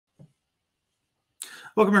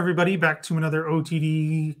Welcome, everybody, back to another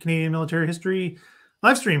OTD Canadian Military History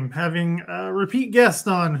live stream. Having a repeat guest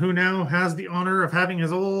on who now has the honor of having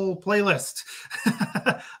his whole playlist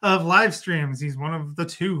of live streams. He's one of the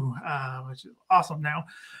two, which is awesome now.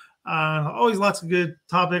 Always lots of good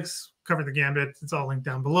topics. Cover the gambit. It's all linked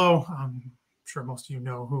down below. I'm sure most of you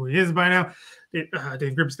know who he is by now.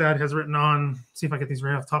 Dave Grebstad has written on, see if I get these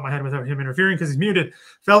right off the top of my head without him interfering because he's muted.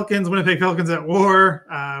 Falcons, Winnipeg Falcons at War.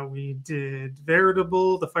 We did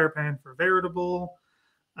Veritable, the fire pan for Veritable,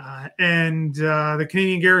 and the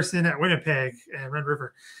Canadian Garrison at Winnipeg and Red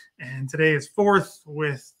River. And today is fourth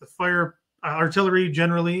with the fire artillery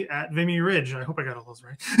generally at Vimy Ridge. I hope I got all those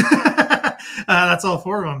right. That's all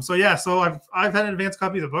four of them. So yeah, so I've had an advanced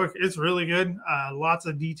copy of the book. It's really good. Lots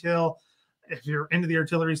of detail. If you're into the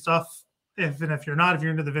artillery stuff, if you're not, if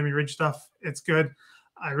you're into the Vimy Ridge stuff, it's good.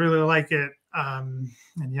 I really like it. And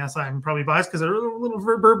yes, I'm probably biased because I'm a little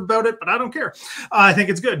verb about it, but I don't care. I think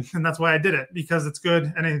it's good. And that's why I did it, because it's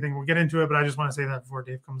good. And anything, we'll get into it. But I just want to say that before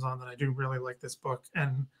Dave comes on, that I do really like this book.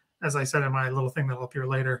 And as I said in my little thing that'll appear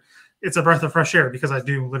later, it's a breath of fresh air because I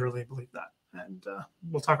do literally believe that. And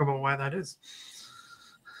we'll talk about why that is.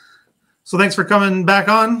 So thanks for coming back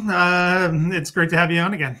on. It's great to have you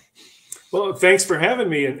on again. Well, thanks for having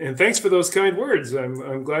me, and thanks for those kind words.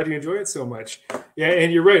 I'm glad you enjoy it so much. Yeah,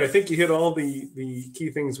 and you're right. I think you hit all the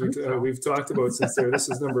key things we've talked about since there. This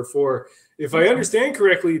is number 4. If I understand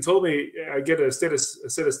correctly, you told me I get a set of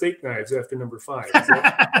steak knives after number 5.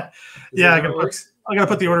 Yeah, I gotta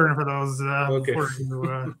put the order in for those okay.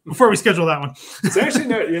 before we schedule that one. It's actually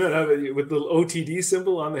not, with the little OTD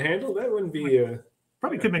symbol on the handle. That wouldn't be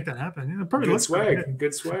probably could make that happen. Probably good swag.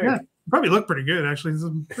 Good swag. Yeah. Probably look pretty good, actually. It's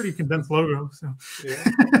a pretty condensed logo. So yeah.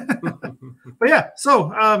 But yeah,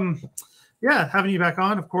 so yeah, having you back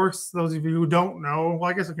on, of course. Those of you who don't know, well,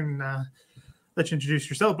 I guess I can let you introduce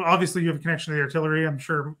yourself, but obviously you have a connection to the artillery. I'm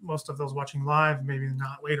sure most of those watching live, maybe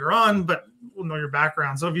not later on, but we'll know your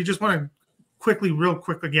background. So if you just want to real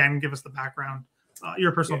quick again, give us the background,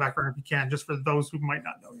 your personal background if you can, just for those who might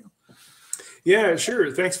not know you. Yeah,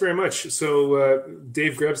 sure. Thanks very much. So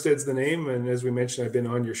Dave Grebstad's the name. And as we mentioned, I've been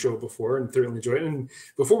on your show before and thoroughly enjoyed it. And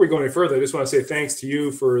before we go any further, I just want to say thanks to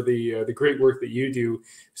you for the great work that you do,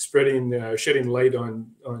 shedding light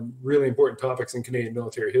on really important topics in Canadian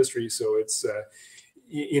military history. So it's,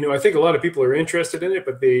 I think a lot of people are interested in it,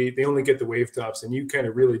 but they only get the wave tops, and you kind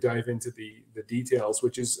of really dive into the details,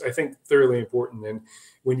 which is, I think, thoroughly important. And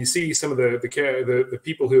when you see some of the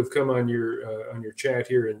people who have come on your chat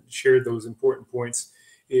here and shared those important points,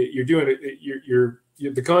 you're doing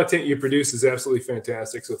it. The content you produce is absolutely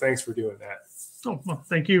fantastic. So thanks for doing that. Oh, well,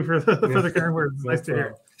 thank you for the kind words. Nice to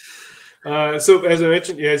hear. So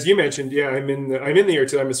as you mentioned, yeah, I'm in the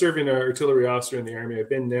artillery. I'm a serving artillery officer in the Army. I've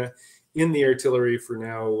been in the artillery for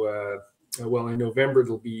now. Well, in November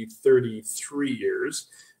it'll be 33 years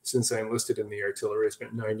since I enlisted in the artillery. I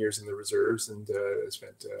spent 9 years in the reserves, and I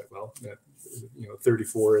spent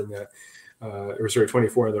 34 in the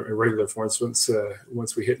 24 in the regular force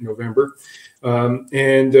once we hit November,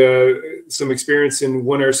 and some experience in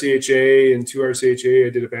 1 RCHA and 2 RCHA. I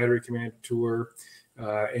did a battery commander tour,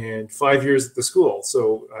 and 5 years at the school.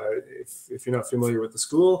 So if you're not familiar with the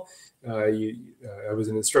school, I was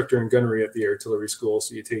an instructor in gunnery at the artillery school.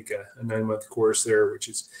 So you take a 9-month course there, which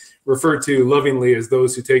is referred to lovingly as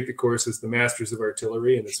those who take the course as the masters of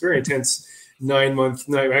artillery. And it's a very intense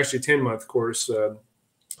 10-month course,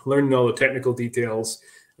 learning all the technical details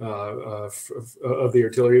of the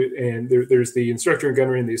artillery. And there's the instructor in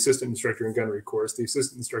gunnery and the assistant instructor in gunnery course. The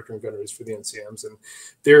assistant instructor in gunnery is for the NCMs, and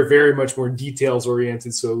they're very much more details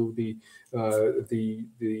oriented. So the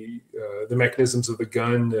mechanisms of the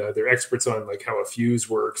gun, they're experts on like how a fuse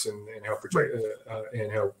works and how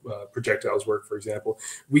projectiles work, for example.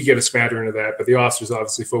 We get a smattering of that, but the officers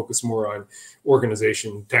obviously focus more on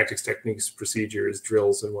organization, tactics, techniques, procedures,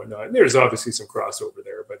 drills, and whatnot. And there's obviously some crossover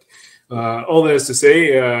there, but all that is to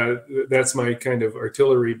say, that's my kind of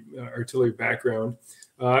artillery background,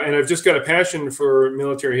 and I've just got a passion for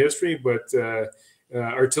military history, but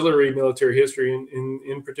artillery military history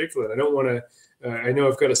in particular. I don't want to. I know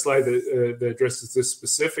I've got a slide that addresses this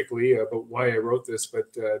specifically about why I wrote this, but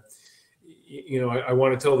I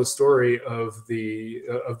want to tell the story of the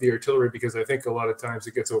artillery, because I think a lot of times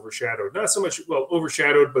it gets overshadowed. Not so much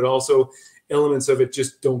overshadowed, but also elements of it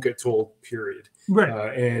just don't get told. Period.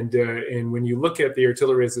 Right. And when you look at the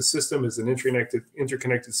artillery as a system, as an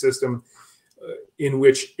interconnected system, in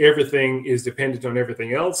which everything is dependent on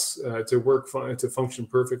everything else to function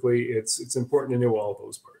perfectly, it's important to know all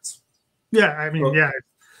those parts. Yeah, I mean,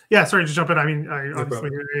 yeah. Sorry to jump in. I mean, I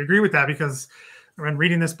obviously agree with that, because when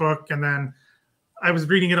reading this book, and then I was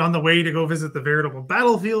reading it on the way to go visit the veritable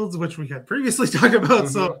battlefields, which we had previously talked about.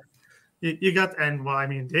 So you got, and well, I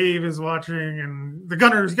mean, Dave is watching, and the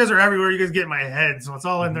Gunners, you guys are everywhere. You guys get in my head, so it's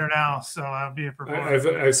all in there now. So I'll be a proponent.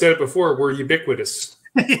 I've said it before. We're ubiquitous.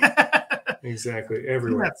 Yeah. Exactly,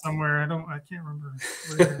 everywhere. Somewhere I can't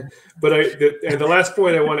remember. But and the last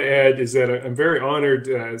point I want to add is that I'm very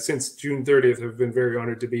honored. Since June 30th, I've been very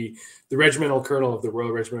honored to be the regimental colonel of the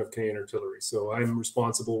Royal Regiment of Canadian Artillery. So I'm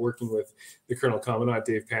responsible, working with the Colonel Commandant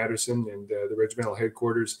Dave Patterson and the regimental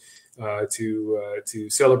headquarters, to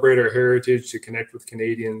celebrate our heritage, to connect with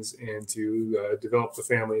Canadians, and to develop the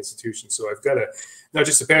family institution. So I've got not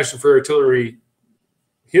just a passion for artillery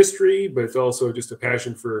history, but also just a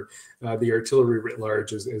passion for the artillery writ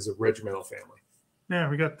large as a regimental family. Yeah,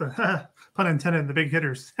 we got the pun intended, the big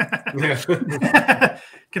hitters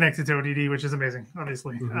connected to ODD, which is amazing,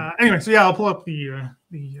 obviously. Anyway, so yeah, I'll pull up the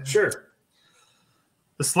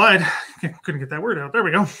slide. Couldn't get that word out. There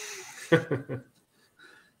we go.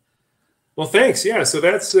 Well, thanks. Yeah, so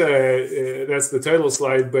that's the title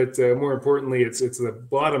slide, but more importantly, it's the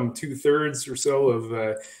bottom 2/3 or so of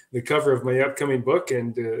the cover of my upcoming book.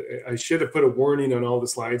 And I should have put a warning on all the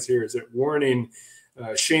slides here. Is that warning?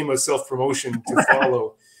 Shameless self-promotion to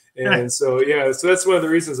follow. And so, yeah, so that's one of the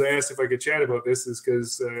reasons I asked if I could chat about this, is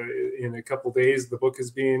because in a couple days the book is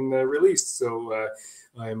being released. So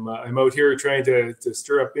I'm out here trying to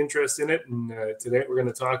stir up interest in it. And today we're going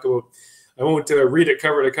to talk about. I won't read it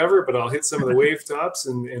cover to cover, but I'll hit some of the wave tops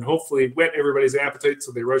and hopefully whet everybody's appetite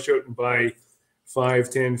so they rush out and buy 5,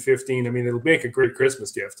 10, 15. I mean, it'll make a great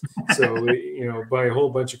Christmas gift. So, buy a whole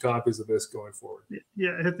bunch of copies of this going forward.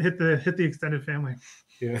 Yeah, hit the extended family.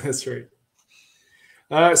 Yeah, that's right.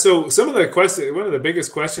 So some of the questions, one of the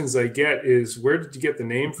biggest questions I get is, where did you get the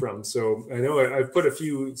name from? So I know I've put a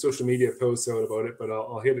few social media posts out about it, but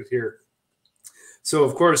I'll hit it here. So,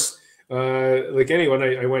 of course, like anyone,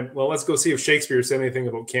 I went, well, let's go see if Shakespeare said anything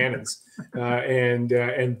about cannons, and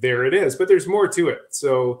there it is. But there's more to it.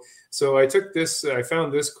 So I took this, I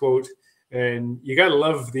found this quote, and you got to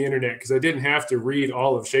love the internet, because I didn't have to read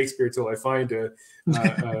all of Shakespeare till I find a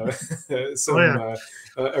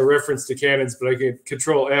reference to cannons. But I could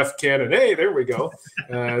Control F cannon. Hey, there we go.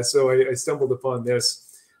 So I stumbled upon this.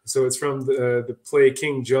 So it's from the play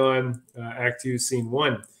King John, Act 2, Scene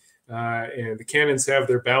 1. And the cannons have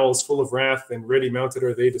their bowels full of wrath, and ready mounted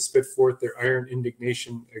are they to spit forth their iron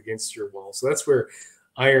indignation against your wall. So that's where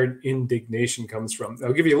iron indignation comes from.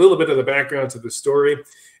 I'll give you a little bit of the background to the story.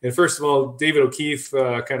 And first of all, David O'Keefe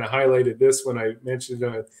kind of highlighted this when I mentioned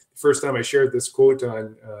the first time I shared this quote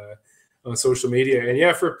on social media. And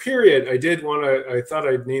yeah, for a period, I thought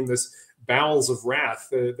I'd name this Bowels of Wrath.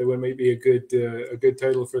 That would maybe be a good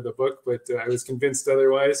title for the book, but I was convinced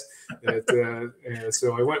otherwise.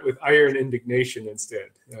 So I went with Iron Indignation instead.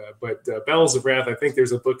 But Bowels of Wrath, I think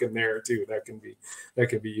there's a book in there too that can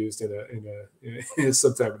be used in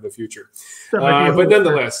sometime in the future. But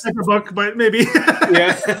nonetheless, a book, but maybe.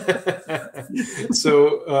 Yeah.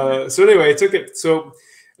 So anyway, I took it. So.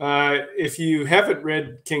 If you haven't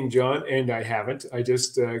read King John, and I haven't, I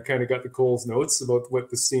just kind of got the Coles notes about what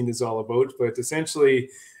the scene is all about. But essentially,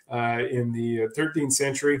 in the 13th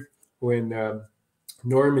century, when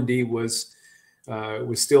Normandy was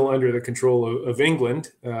still under the control of England,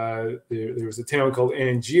 there was a town called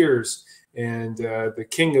Angiers, and the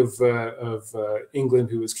king of England,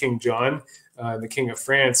 who was King John, and the king of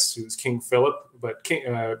France, who was King Philip, but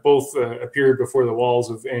both appeared before the walls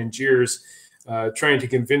of Angiers, trying to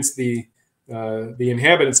convince the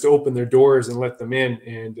inhabitants to open their doors and let them in.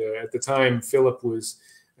 And at the time, Philip was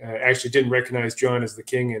actually didn't recognize John as the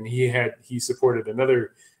king, and he supported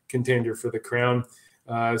another contender for the crown.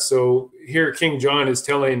 So here, King John is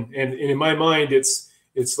telling, and in my mind, it's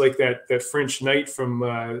like that French knight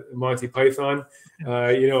from Monty Python,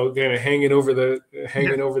 kind of hanging over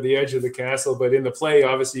the edge of the castle. But in the play,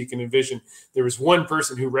 obviously, you can envision there was one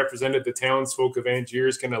person who represented the townsfolk of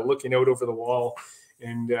Angiers, kind of looking out over the wall.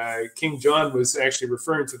 And King John was actually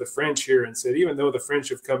referring to the French here and said, even though the French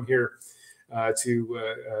have come here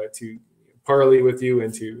to parley with you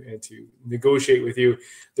and to negotiate with you,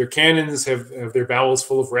 their cannons have their bowels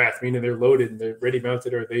full of wrath, meaning they're loaded, and they're ready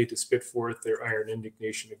mounted are they to spit forth their iron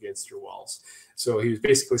indignation against your walls. So he was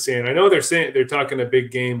basically saying, I know they're talking a big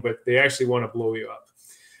game, but they actually want to blow you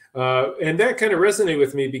up. And that kind of resonated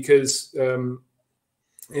with me because, and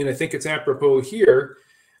I think it's apropos here,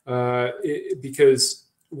 because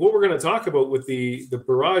what we're going to talk about with the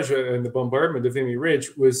barrage and the bombardment of Vimy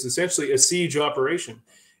Ridge was essentially a siege operation.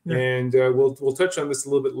 Yeah. And we'll touch on this a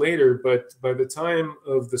little bit later, but by the time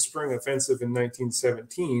of the spring offensive in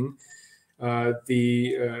 1917,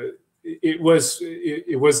 it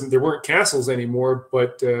wasn't, there weren't castles anymore,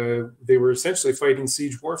 but they were essentially fighting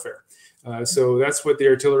siege warfare. So that's what the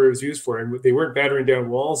artillery was used for. And they weren't battering down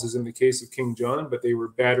walls, as in the case of King John, but they were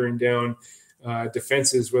battering down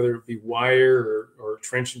defenses, whether it be wire or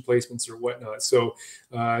trench emplacements or whatnot. So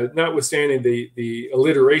notwithstanding the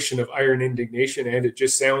alliteration of Iron Indignation, and it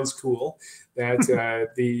just sounds cool, that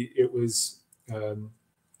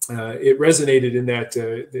it resonated in that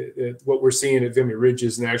what we're seeing at Vimy Ridge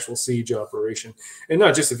is an actual siege operation, and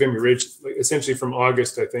not just at Vimy Ridge. Essentially, from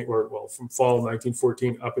August, I think, or well, from fall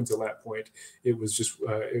 1914 up until that point, it was just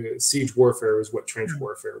siege warfare is what trench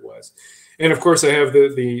warfare was. And of course, I have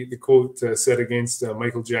the quote set against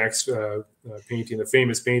Michael Jack's painting, the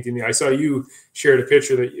famous painting. I saw you shared a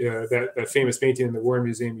picture that famous painting in the War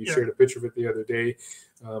Museum. You shared a picture of it the other day.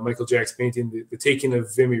 Michael Jack's painting, the taking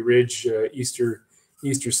of Vimy Ridge, Easter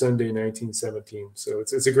Sunday, 1917. So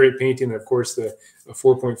it's a great painting. And of course, the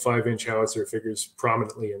 4.5-inch howitzer figures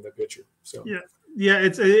prominently in the picture. So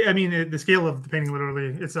I mean, the scale of the painting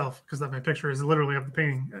literally itself, because my picture is literally of the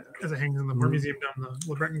painting as it hangs in the War Museum down the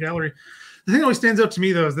Le Breton Gallery. The thing that always stands out to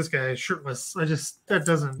me though is this guy is shirtless. That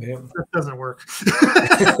doesn't work.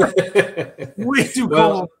 Way too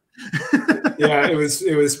cold. Yeah, it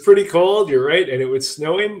was pretty cold. You're right, and it was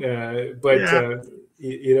snowing.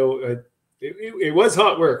 It was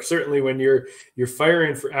hot work, certainly, when you're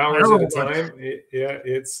firing for hours at a time.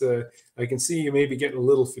 I can see you may be getting a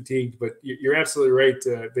little fatigued, but you're absolutely right.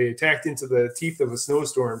 They attacked into the teeth of a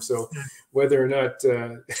snowstorm, so whether or not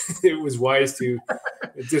it was wise to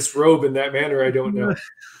disrobe in that manner, I don't know.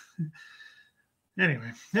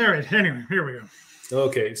 Anyway, all right. Anyway, here we go.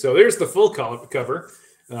 Okay, so there's the full cover.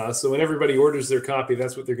 So when everybody orders their copy,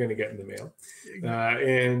 that's what they're going to get in the mail.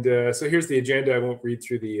 So here's the agenda. I won't read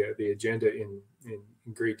through the agenda in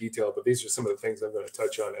great detail, but these are some of the things I'm going to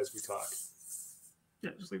touch on as we talk.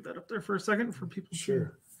 Yeah, just leave that up there for a second for people to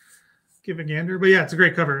give a gander. But yeah, it's a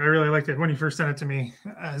great cover. I really liked it when you first sent it to me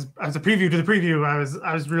as a preview to the preview.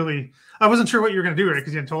 I wasn't sure what you were going to do, right?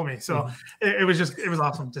 Because you hadn't told me. So it was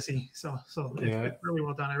awesome to see. So it's really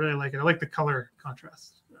well done. I really like it. I like the color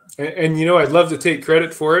contrast. And I'd love to take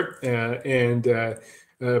credit for it,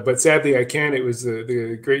 but sadly I can't. It was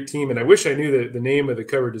the great team, and I wish I knew the name of the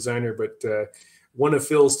cover designer. But one of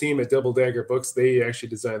Phil's team at Double Dagger Books, they actually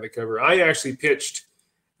designed the cover. I actually pitched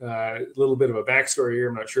a little bit of a backstory here.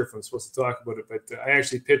 I'm not sure if I'm supposed to talk about it, but I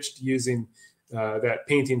actually pitched using that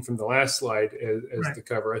painting from the last slide as the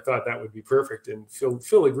cover. I thought that would be perfect, and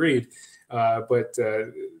Phil agreed. But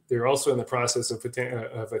they're also in the process of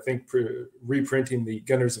I think reprinting the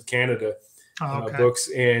Gunners of Canada books,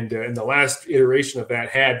 and the last iteration of that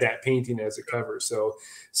had that painting as a cover. So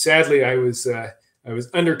sadly, I was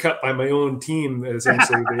undercut by my own team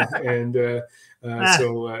essentially, and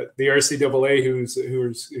so the RCAA,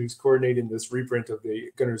 who's coordinating this reprint of the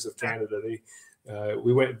Gunners of Canada,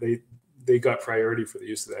 they got priority for the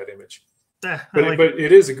use of that image. But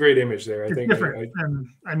it is a great image there. I think different. And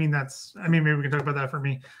I mean, maybe we can talk about that for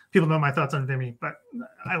me. People know my thoughts on Vimy, but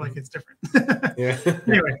I like it's different. Yeah.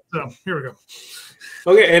 Anyway, so here we go.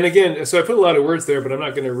 Okay, and again, so I put a lot of words there, but I'm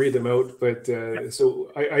not going to read them out. But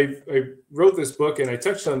so I wrote this book, and I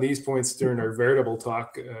touched on these points during our veritable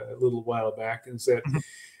talk a little while back, and said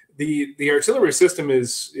the artillery system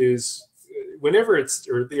is whenever it's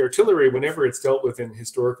dealt with in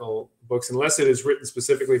historical books, unless it is written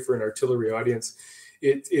specifically for an artillery audience,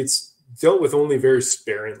 it's dealt with only very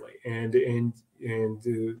sparingly. And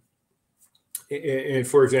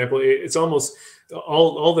for example, it's almost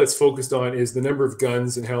all that's focused on is the number of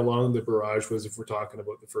guns and how long the barrage was, if we're talking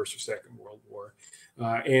about the First or Second World War.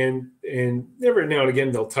 And every now and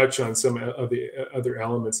again they'll touch on some of the other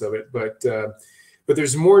elements of it, but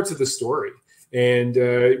there's more to the story. And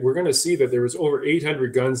we're going to see that there was over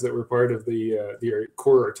 800 guns that were part of the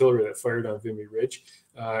core artillery that fired on Vimy Ridge,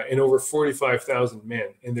 and over 45,000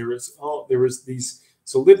 men. And there was these,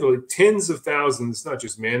 so literally tens of thousands, not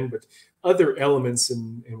just men, but other elements,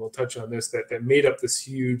 and we'll touch on this, that made up this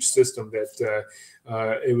huge system. That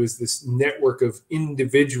it was this network of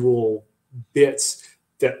individual bits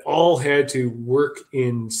that all had to work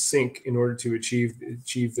in sync in order to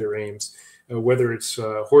achieve their aims. Whether it's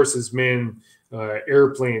horses, men,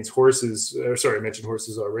 airplanes, horses. Sorry, I mentioned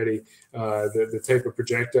horses already. The type of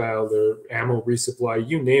projectile, the ammo resupply,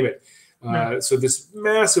 you name it. So this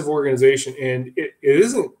massive organization, and it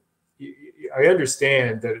isn't. I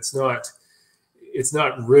understand that it's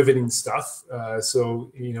not riveting stuff.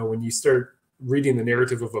 So when you start reading the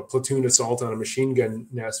narrative of a platoon assault on a machine gun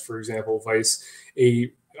nest, for example, vice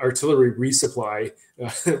a artillery resupply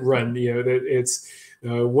run, that it's.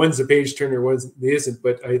 One's a page turner, one's isn't.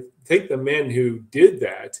 But I think the men who did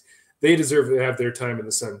that they deserve to have their time in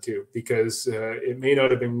the sun too, because it may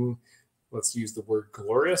not have been, let's use the word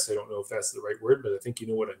glorious. I don't know if that's the right word, but I think you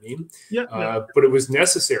know what I mean. Yeah. But it was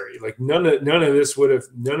necessary. Like none of this would have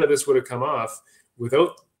come off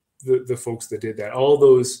without the folks that did that. All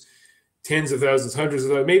those tens of thousands, hundreds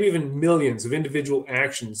of thousands, maybe even millions of individual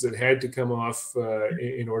actions that had to come off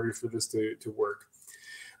in order for this to work.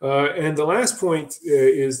 And the last point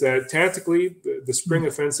is that tactically, the spring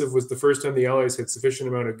offensive was the first time the Allies had sufficient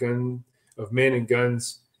amount of men and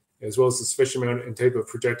guns, as well as a sufficient amount and type of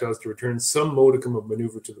projectiles to return some modicum of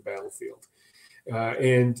maneuver to the battlefield.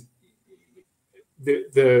 And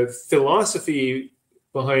the philosophy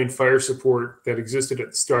behind fire support that existed at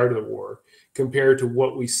the start of the war compared to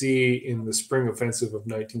what we see in the spring offensive of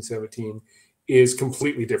 1917 is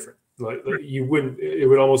completely different. Like you wouldn't, it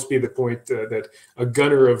would almost be the point that a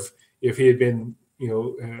gunner if he had been,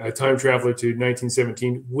 a time traveler to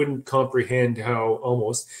 1917, wouldn't comprehend how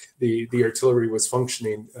almost the artillery was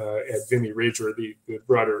functioning at Vimy Ridge or the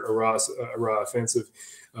broader Arras offensive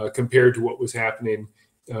compared to what was happening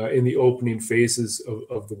in the opening phases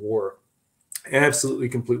of the war. Absolutely,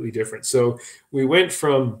 completely different. So we went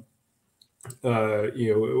from,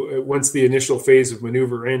 once the initial phase of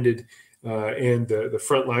maneuver ended, and the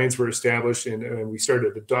front lines were established, and we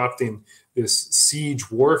started adopting this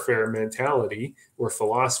siege warfare mentality or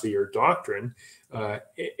philosophy or doctrine.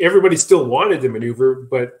 Everybody still wanted to maneuver,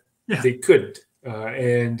 but they couldn't.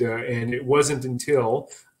 And it wasn't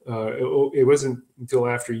until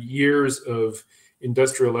after years of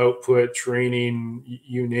industrial output, training,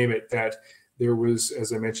 you name it, that there was,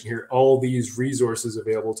 as I mentioned here, all these resources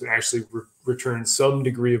available to actually return some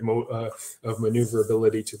degree of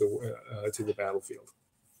maneuverability to the battlefield.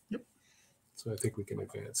 Yep. So I think we can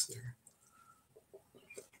advance there.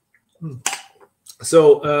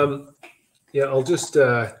 So I'll just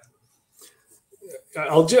touch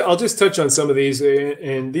on some of these,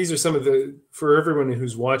 and these are some of for everyone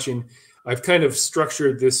who's watching. I've kind of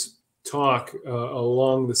structured this talk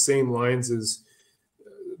along the same lines as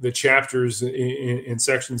the chapters in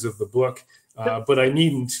sections of the book, but I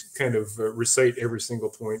needn't kind of recite every single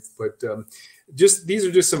point. But these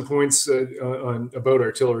are just some points about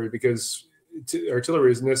artillery, because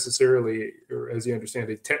artillery is necessarily, or as you understand,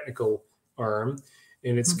 a technical arm,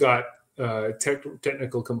 and it's got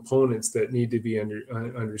technical components that need to be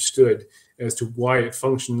understood as to why it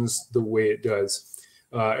functions the way it does.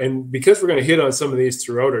 And because we're going to hit on some of these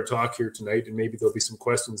throughout our talk here tonight, and maybe there'll be some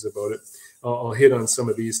questions about it, I'll hit on some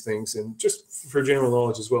of these things, and just for general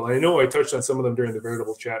knowledge as well. I know I touched on some of them during the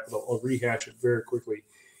veritable chat, but I'll rehash it very quickly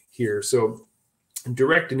here. So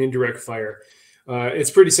direct and indirect fire. It's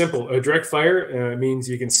pretty simple. A direct fire means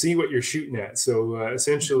you can see what you're shooting at. So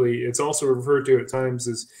essentially, it's also referred to at times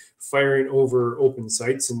as firing over open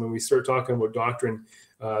sights. And when we start talking about doctrine,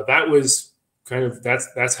 that was kind of,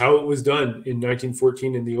 that's how it was done in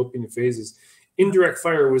 1914 in the opening phases. Indirect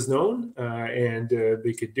fire was known, and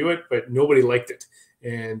they could do it, but nobody liked it.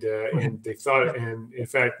 And they thought, and in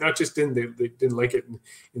fact, not just they didn't like it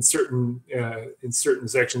in certain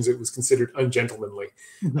sections, it was considered ungentlemanly.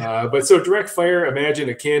 But so direct fire, imagine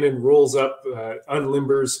a cannon rolls up,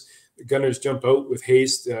 unlimbers, the gunners jump out with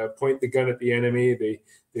haste, point the gun at the enemy. They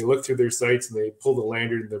look through their sights and they pull the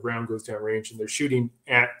lanyard, and the round goes down range, and they're shooting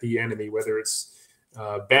at the enemy, whether it's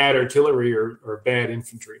bad artillery or bad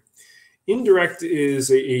infantry. Indirect is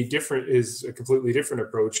a completely different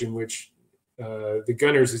approach, in which the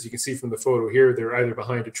gunners, as you can see from the photo here, they're either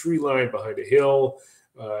behind a tree line, behind a hill,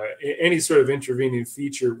 any sort of intervening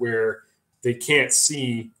feature where they can't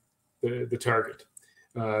see the target.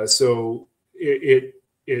 So it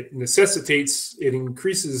necessitates, it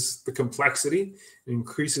increases the complexity, it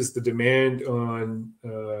increases the demand on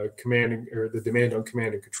command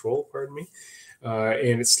and control, pardon me,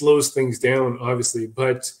 and it slows things down, obviously,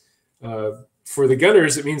 but for the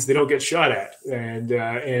gunners, it means they don't get shot at, and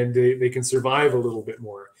they can survive a little bit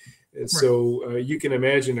more. Right. So you can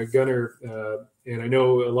imagine a gunner, and I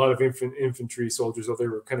know a lot of infantry soldiers out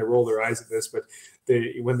there will kind of roll their eyes at this, but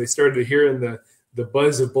when they started hearing the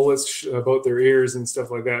buzz of bullets about their ears and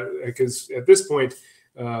stuff like that, because at this point,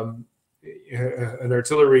 an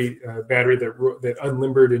artillery battery that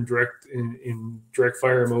unlimbered in direct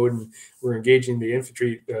fire mode and were engaging the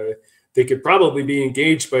infantry, they could probably be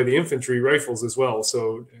engaged by the infantry rifles as well.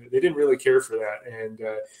 So they didn't really care for that. And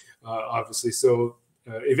obviously, so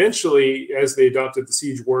eventually, as they adopted the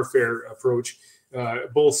siege warfare approach,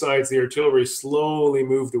 both sides, the artillery slowly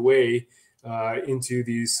moved away into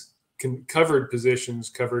these covered positions,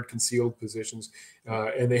 concealed positions,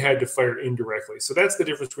 and they had to fire indirectly. So that's the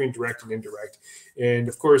difference between direct and indirect. And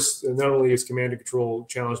of course, not only is command and control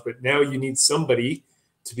challenged, but now you need somebody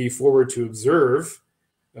to be forward to observe,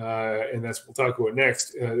 and that's what we'll talk about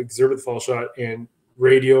next, observe the fall shot, and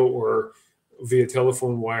radio or via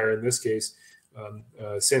telephone wire in this case,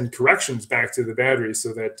 send corrections back to the battery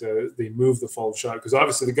so that they move the fall shot, because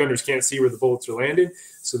obviously the gunners can't see where the bullets are landing,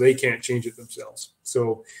 so they can't change it themselves.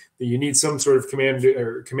 So you need some sort of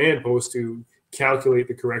command post to calculate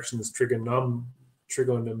the corrections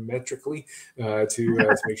trigonometrically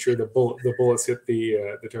to make sure the bullets hit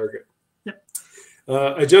the target. Yep.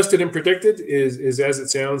 Adjusted and predicted is as it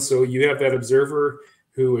sounds. So you have that observer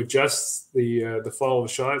who adjusts the fall of a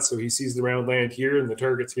shot. So he sees the round land here and the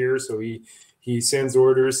target's here. So he sends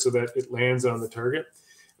orders so that it lands on the target.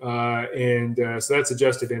 So that's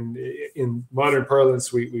adjusted. And in modern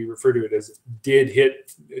parlance, we refer to it as did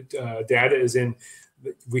hit data, as in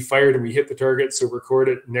we fired and we hit the target. So record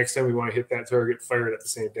it. Next time we want to hit that target, fire it at the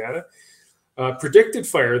same data. Predicted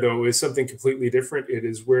fire, though, is something completely different. It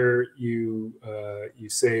is where you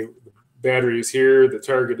say the battery is here, the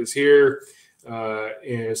target is here.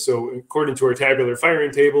 And so according to our tabular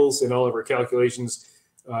firing tables and all of our calculations,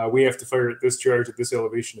 we have to fire at this charge at this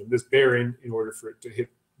elevation and this bearing in order for it to hit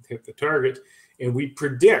the target. And we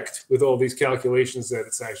predict with all these calculations that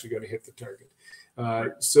it's actually going to hit the target.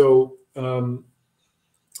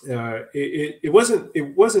 It wasn't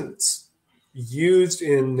used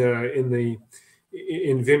in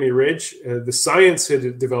Vimy Ridge. The science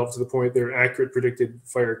had developed to the point that accurate predicted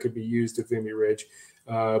fire could be used at Vimy Ridge,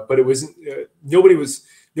 but it wasn't. Nobody's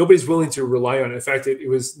willing to rely on it. In fact, it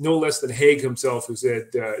was no less than Haig himself who said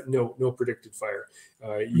no predicted fire.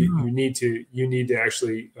 You need to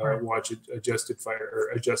actually watch adjusted fire or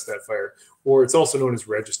adjust that fire, or it's also known as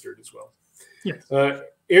registered as well. Yes.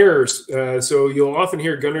 Errors. So you'll often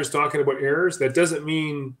hear gunners talking about errors. That doesn't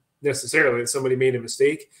mean necessarily that somebody made a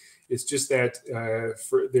mistake. It's just that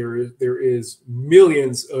there is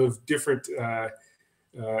millions of different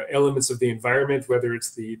elements of the environment, whether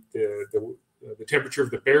it's the temperature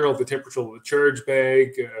of the barrel, the temperature of the charge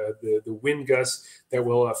bag, the wind gusts that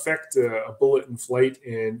will affect a bullet in flight,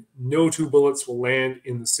 and no two bullets will land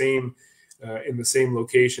in the same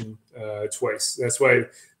location twice. That's why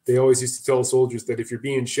they always used to tell soldiers that if you're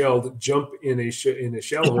being shelled, jump in a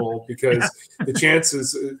shell hole, because the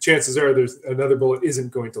chances are there's another bullet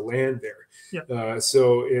isn't going to land there. Yeah.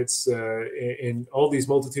 So it's and all these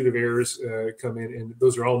multitude of errors come in, and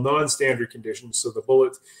those are all non-standard conditions. So the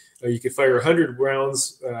bullet, you could fire 100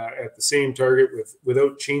 rounds at the same target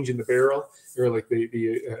without changing the barrel, or like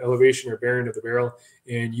the elevation or bearing of the barrel,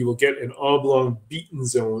 and you will get an oblong beaten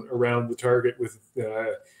zone around the target with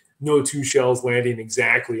no two shells landing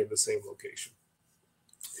exactly in the same location.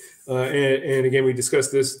 And again, we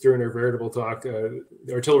discussed this during our veritable talk.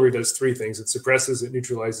 Artillery does three things. It suppresses, it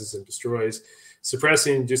neutralizes, and destroys.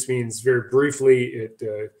 Suppressing just means, very briefly,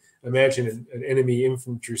 imagine an enemy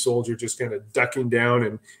infantry soldier just kind of ducking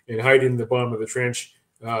down and hiding in the bottom of the trench.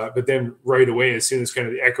 But then right away, as soon as kind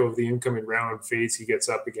of the echo of the incoming round fades, he gets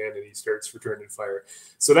up again and he starts returning fire.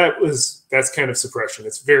 So that's kind of suppression.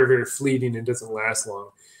 It's very, very fleeting and doesn't last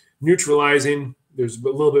long. Neutralizing, there's a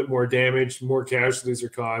little bit more damage, more casualties are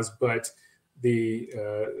caused, but the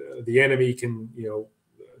enemy can,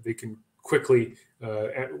 they can quickly,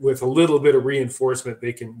 with a little bit of reinforcement,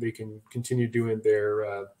 they can continue doing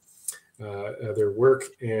their work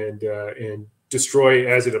and destroy,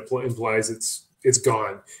 as it implies. It's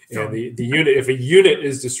gone. And the unit, if a unit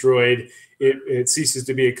is destroyed, it ceases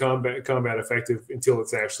to be a combat effective until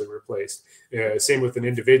it's actually replaced. Same with an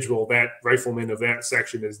individual. That rifleman of that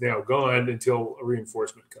section is now gone until a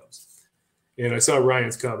reinforcement comes. And I saw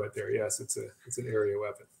Ryan's comment there. Yes, it's an area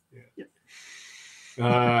weapon. Yeah.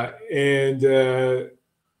 And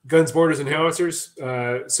guns, mortars, and howitzers.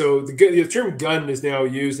 So the term gun is now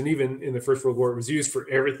used, and even in the First World War, it was used for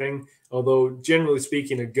everything. Although generally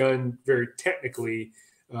speaking, a gun very technically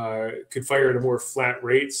could fire at a more flat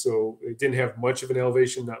rate, so it didn't have much of an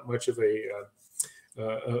elevation, not much of a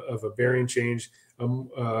bearing change.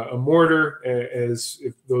 A mortar, as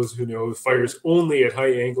if those who know, fires only at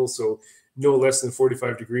high angles, so no less than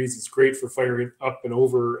 45 degrees. It's great for firing up and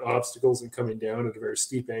over obstacles and coming down at a very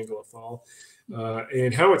steep angle of fall.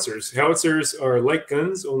 And howitzers. Howitzers are like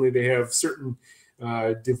guns, only they have certain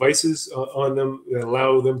devices on them that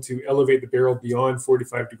allow them to elevate the barrel beyond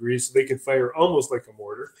 45 degrees, so they can fire almost like a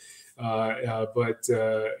mortar, but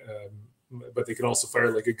they can also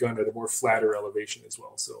fire like a gun at a more flatter elevation as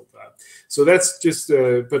well. So that's just,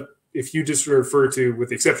 but if you just refer to, with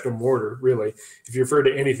the exception of mortar, really, if you refer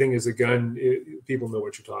to anything as a gun, people know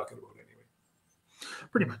what you're talking about anyway.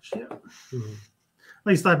 Pretty much, yeah. Mm-hmm. At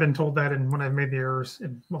least I've been told that, and when I've made the errors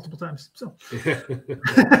multiple times. So.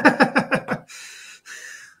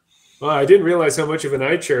 Well, I didn't realize how much of an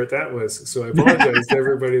eye chart that was, so I apologize to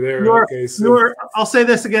everybody there. Okay, I'll say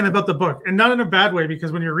this again about the book, and not in a bad way,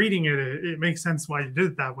 because when you're reading it, it makes sense why you did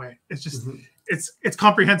it that way. It's just it's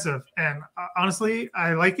comprehensive, and honestly,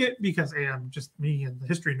 I like it because I'm just me and the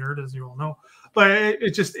history nerd, as you all know. But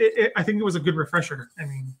I think it was a good refresher. I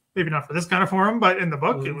mean, maybe not for this kind of forum, but in the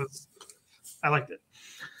book, I liked it.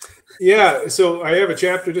 Yeah, so I have a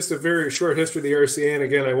chapter, just a very short history of the RCA, and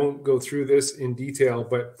again, I won't go through this in detail,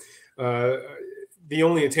 but the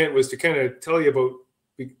only intent was to kind of tell you about,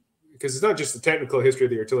 because it's not just the technical history of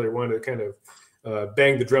the artillery. I wanted to kind of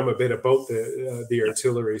bang the drum a bit about the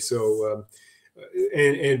artillery. So,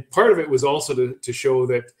 and part of it was also to show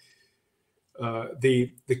that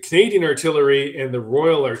the Canadian artillery and the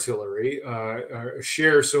Royal Artillery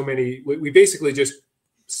share so many. We basically just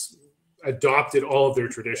adopted all of their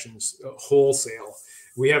traditions wholesale.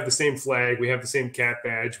 We have the same flag, we have the same cat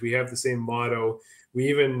badge, we have the same motto. We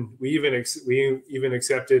even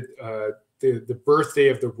accepted the birthday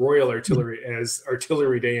of the Royal Artillery as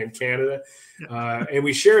Artillery Day in Canada, and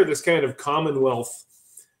we share this kind of Commonwealth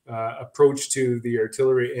approach to the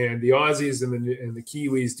artillery. And the Aussies and the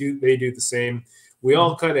Kiwis do the same. We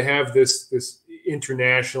all kind of have this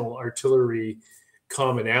international artillery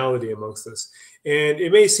commonality amongst us. And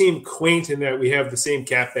it may seem quaint in that we have the same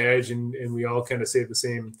cap badge and we all kind of say the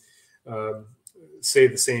same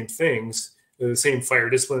things, the same fire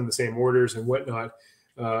discipline, the same orders and whatnot.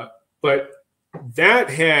 But that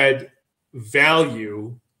had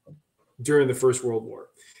value during the First World War.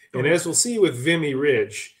 And as we'll see with Vimy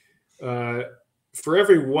Ridge, for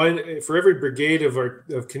every brigade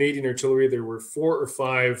of Canadian artillery, there were 4 or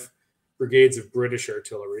 5 brigades of British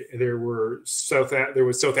artillery. There was South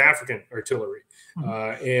African artillery,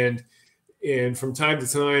 and from time to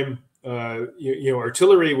time,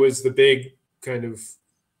 artillery was the big kind of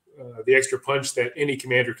the extra punch that any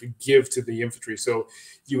commander could give to the infantry. So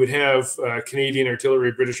you would have Canadian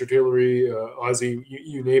artillery, British artillery, Aussie,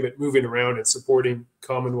 you name it, moving around and supporting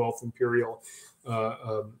Commonwealth Imperial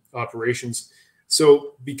operations.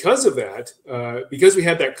 So because of that, because we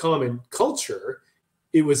had that common culture,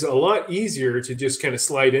 it was a lot easier to just kind of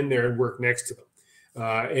slide in there and work next to them.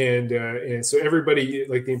 And so everybody,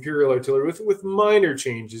 like the Imperial Artillery, with minor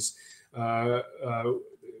changes,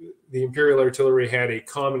 the Imperial Artillery had a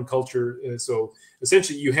common culture. So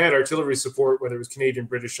essentially you had artillery support, whether it was Canadian,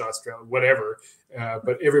 British, Australian, whatever,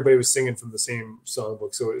 but everybody was singing from the same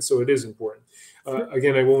songbook. So it is important.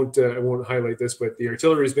 Again, I won't highlight this, but the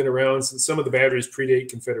artillery has been around since some of the batteries predate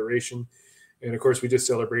Confederation. And of course, we just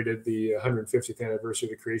celebrated the 150th anniversary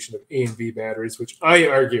of the creation of A and B batteries, which I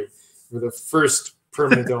argue were the first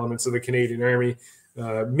permanent elements of the Canadian Army.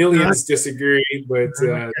 Millions disagree, but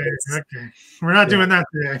okay. We're not doing that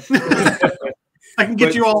today. I can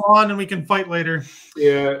get you all on, and we can fight later.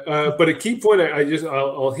 Yeah, but a key point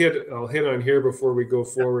I'll hit on here before we go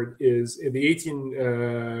forward is in the 18.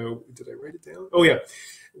 Did I write it down? Oh yeah,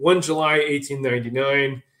 1 July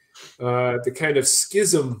 1899. The kind of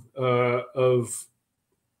schism of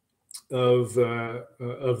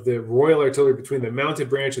the Royal Artillery between the mounted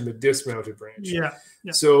branch and the dismounted branch. Yeah.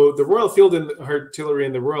 So the Royal Field Artillery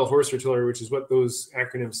and the Royal Horse Artillery, which is what those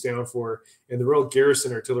acronyms stand for, and the Royal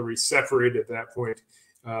Garrison Artillery separated at that point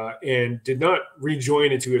and did not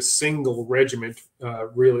rejoin into a single regiment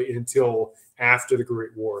really until after the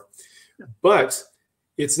Great War. But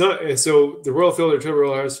it's not. So the Royal Field Artillery,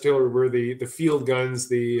 Royal Horse Artillery were the field guns,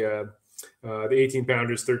 the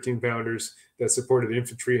 18-pounders, 13-pounders that supported the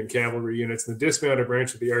infantry and cavalry units. And the dismounted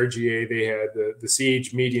branch of the RGA, they had the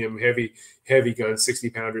siege, medium, heavy guns,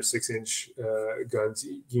 60-pounders, 6-inch guns,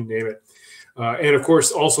 you name it. And of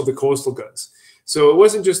course, also the coastal guns. So it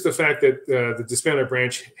wasn't just the fact that the dismounted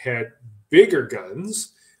branch had bigger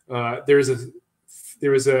guns. There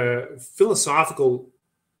was a philosophical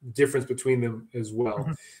difference between them as well.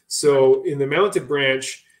 So in the mounted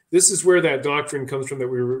branch, this is where that doctrine comes from that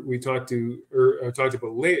we talked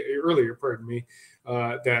about earlier. Pardon me.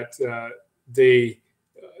 That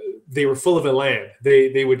they were full of elan.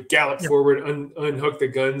 They would gallop forward, unhook the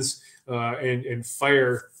guns, and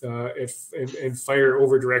fire and fire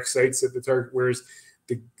over direct sights at the target. Whereas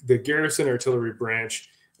the garrison artillery branch,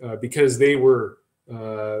 because they were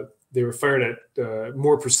firing at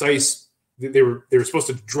more precise. They were supposed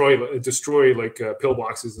to destroy like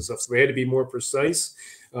pillboxes and stuff, so they had to be more precise.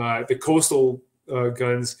 The coastal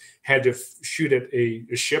guns had to shoot at a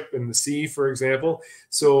ship in the sea, for example.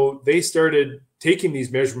 So they started taking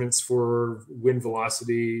these measurements for wind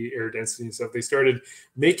velocity, air density, and stuff. They started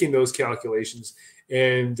making those calculations,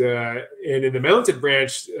 and in the mounted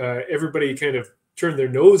branch, everybody kind of turned their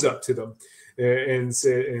nose up to them. and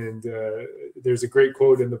said, and there's a great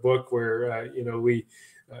quote in the book where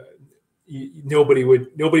nobody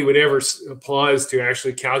would ever pause to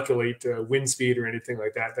actually calculate wind speed or anything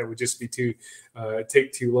like that. That would just be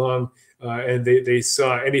take too long. And they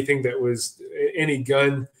saw anything that was any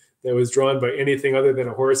gun that was drawn by anything other than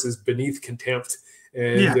a horse is beneath contempt.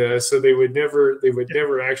 And so they would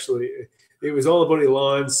never actually. It was all about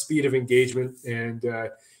elan, speed of engagement, and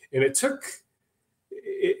it took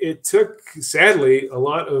sadly a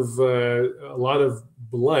lot of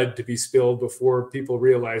blood to be spilled before people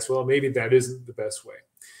realized, well, maybe that isn't the best way.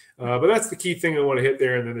 But that's the key thing I want to hit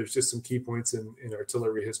there, and then there's just some key points in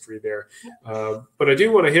artillery history there. But I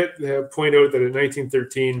do want to point out that in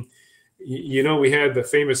 1913, we had the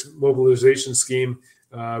famous mobilization scheme,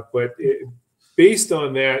 but based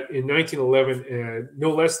on that, in 1911,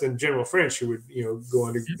 no less than General French, who would go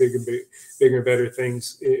on to bigger and better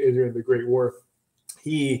things during the Great War,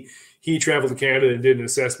 he traveled to Canada and did an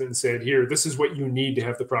assessment and said, here, this is what you need to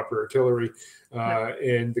have the proper artillery.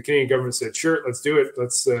 And the Canadian government said, sure, let's do it.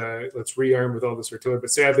 Let's rearm with all this artillery.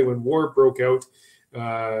 But sadly, when war broke out,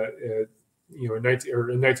 in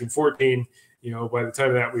 1914, by the time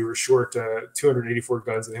of that, we were short 284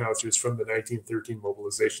 guns and howitzers from the 1913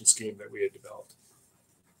 mobilization scheme that we had developed.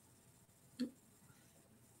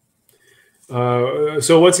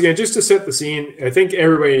 So once again, just to set the scene, I think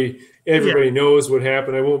everybody knows what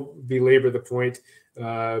happened. I won't belabor the point,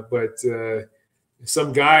 but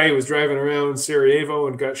some guy was driving around Sarajevo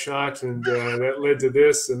and got shot, and that led to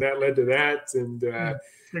this, and that led to that, and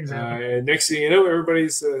and next thing you know,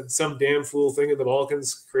 everybody's some damn fool thing in the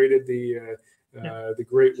Balkans created the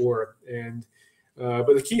Great War. And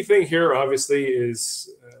but the key thing here, obviously, is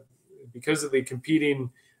because of the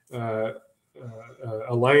competing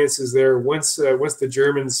alliances there. Once the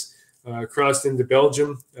Germans crossed into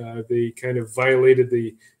Belgium, they kind of violated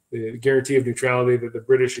the guarantee of neutrality that the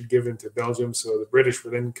British had given to Belgium. So the British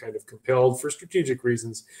were then kind of compelled, for strategic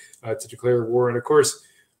reasons, to declare war. And of course,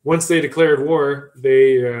 once they declared war,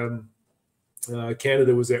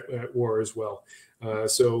 Canada was at war as well.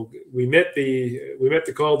 So we met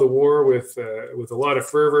the call to war with a lot of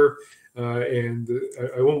fervor. And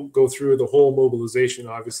I won't go through the whole mobilization,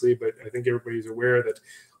 obviously, but I think everybody's aware that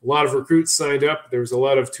a lot of recruits signed up. There was a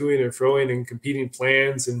lot of toing and froing and competing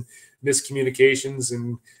plans and miscommunications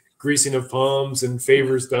and greasing of palms and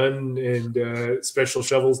favors done and special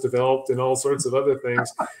shovels developed and all sorts of other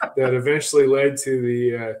things that eventually led to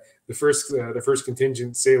the first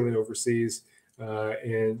contingent sailing overseas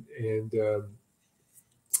and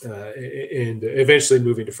eventually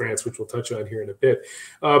moving to France, which we'll touch on here in a bit.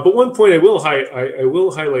 But one point I will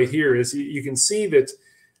highlight here is you can see that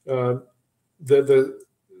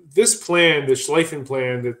this plan, the Schlieffen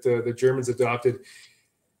plan that the Germans adopted,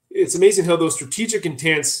 it's amazing how those strategic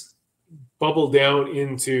intents bubble down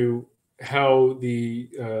into how the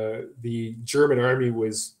German army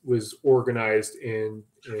was organized and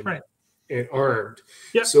armed.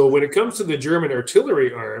 Yep. So when it comes to the German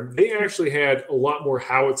artillery arm, they actually had a lot more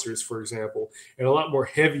howitzers, for example, and a lot more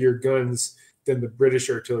heavier guns than the British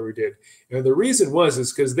artillery did. And the reason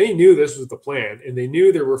is because they knew this was the plan, and they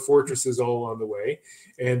knew there were fortresses all along the way,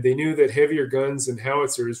 and they knew that heavier guns and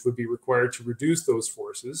howitzers would be required to reduce those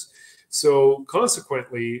forces. So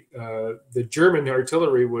consequently, the German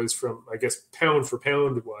artillery was, from, I guess, pound for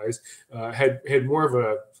pound wise, had more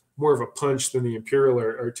of a punch than the Imperial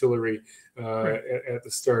artillery at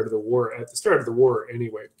the start of the war. At the start of the war,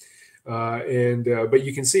 anyway. But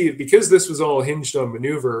you can see, because this was all hinged on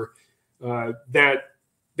maneuver, that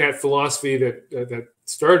philosophy that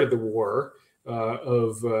started the war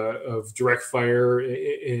of direct fire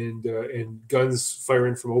and guns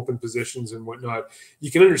firing from open positions and whatnot,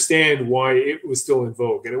 you can understand why it was still in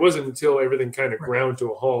vogue. And it wasn't until everything kind of ground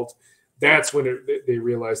to a halt that's when they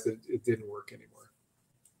realized that it didn't work anymore.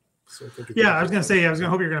 So I was going to say, I was going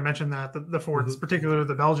to hope you're going to mention that the forts, particularly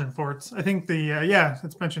the Belgian forts. I think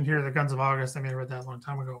it's mentioned here, the Guns of August. I mean, I read that a long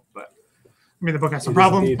time ago, but I mean, the book has some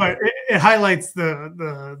problems, but it highlights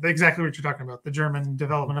the exactly what you're talking about, the German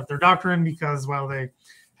development of their doctrine, because while they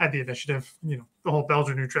had the initiative, the whole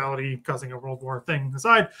Belgian neutrality causing a world war thing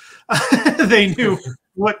aside, they knew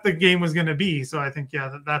what the game was going to be. So I think,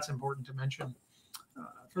 that's important to mention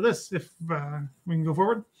for this. If we can go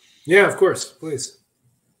forward. Yeah, of course, please.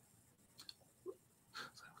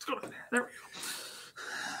 Let's go there. There we go.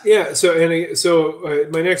 Yeah, so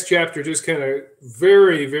my next chapter just kind of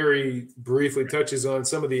very, very briefly touches on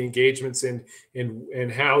some of the engagements and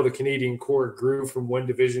how the Canadian Corps grew from one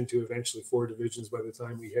division to eventually 4 divisions by the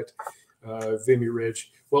time we hit Vimy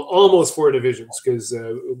Ridge. Well, almost 4 divisions, because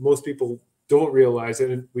most people don't realize it.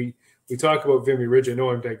 And we talk about Vimy Ridge. I know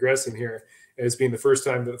I'm digressing here. as being the first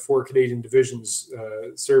time that the 4 Canadian divisions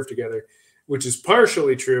served together, which is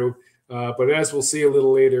partially true. But as we'll see a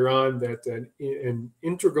little later on, that an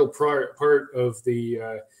integral part of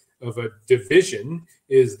a division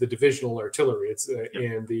is the divisional artillery. It's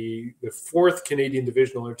and the 4th Canadian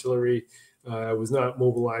Divisional Artillery was not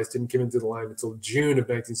mobilized, didn't come into the line until June of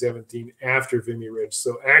 1917 after Vimy Ridge.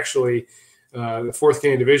 So actually, the 4th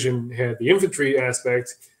Canadian Division had the infantry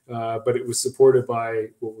aspect, but it was supported by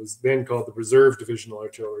what was then called the Reserve Divisional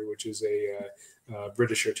Artillery, which is a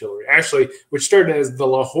British artillery, actually, which started as the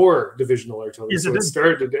Lahore Divisional Artillery. Yes, so it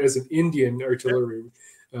started as an Indian artillery.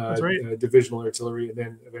 That's right. Divisional artillery, and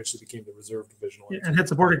then eventually became the Reserve Divisional Artillery. And had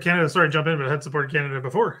supported Canada. Sorry to jump in, but had supported Canada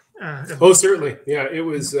before. Oh, certainly. Yeah, it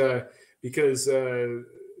was because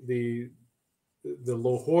the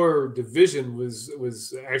Lahore Division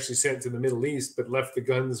was actually sent to the Middle East, but left the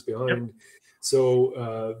guns behind. Yep.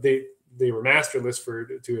 So they were masterless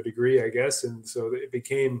to a degree, I guess, and so it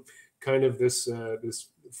became kind of this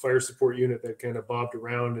fire support unit that kind of bobbed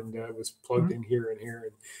around and was plugged in here and here,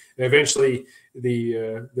 and eventually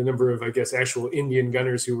the number of, I guess, actual Indian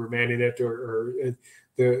gunners who were manning it, or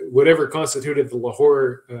the whatever constituted the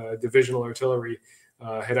Lahore Divisional Artillery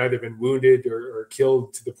had either been wounded or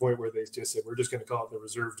killed, to the point where they just said, we're just going to call it the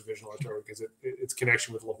Reserve Divisional Artillery because its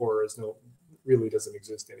connection with Lahore really doesn't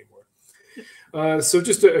exist anymore. So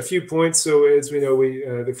just a few points. So as we know,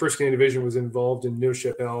 the 1st Canadian Division was involved in Neuve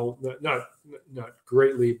Chapelle, not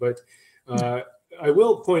greatly, but I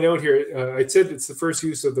will point out here, I said it's the first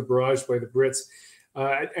use of the barrage by the Brits,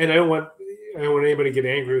 and I don't want anybody to get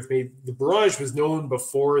angry with me. The barrage was known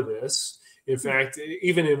before this. In fact,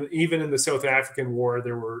 even in the South African War,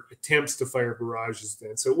 there were attempts to fire barrages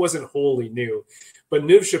then, so it wasn't wholly new. But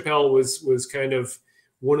Neuve Chapelle was kind of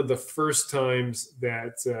one of the first times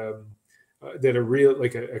that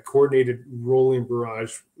a coordinated rolling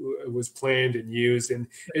barrage was planned and used, and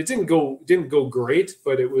it didn't go great,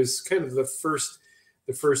 but it was kind of the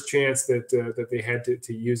first chance that they had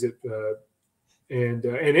to use it. And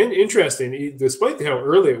interesting, despite how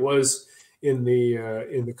early it was in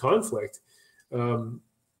the conflict,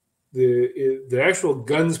 the actual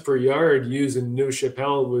guns per yard used in Neuve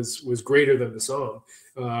Chapelle was greater than the Somme.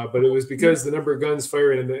 But it was because the number of guns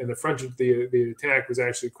fired in the front of the attack was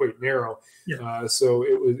actually quite narrow. Yeah. So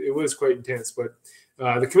it was quite intense. But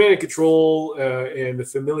the command and control and the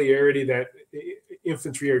familiarity that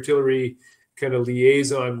infantry artillery kind of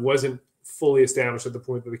liaison wasn't fully established at the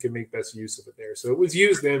point that they could make best use of it there. So it was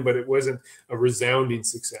used then, but it wasn't a resounding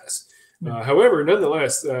success. However,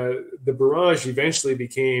 nonetheless, the barrage eventually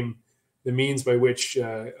became the means by which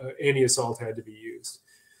any assault had to be used.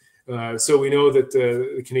 So we know that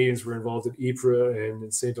the Canadians were involved at Ypres and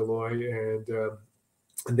in Saint Eloi,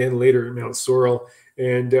 and then later at Mount Sorel.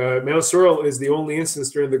 And Mount Sorel is the only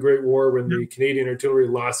instance during the Great War when the Canadian artillery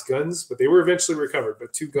lost guns, but they were eventually recovered.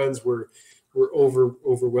 But 2 guns were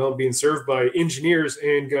overwhelmed, being served by engineers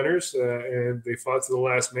and gunners, and they fought to the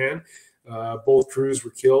last man. Both crews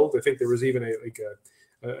were killed. I think there was even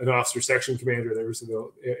an officer section commander.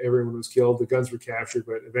 Everyone was killed. The guns were captured,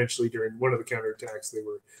 but eventually during one of the counterattacks,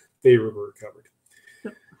 they were recovered.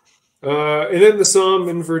 And then the Somme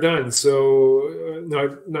and Verdun. So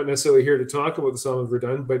not necessarily here to talk about the Somme and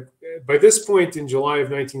Verdun, but by this point in July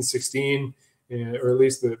of 1916, or at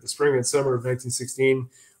least the spring and summer of 1916,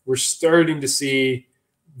 we're starting to see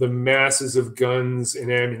the masses of guns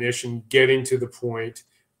and ammunition getting to the point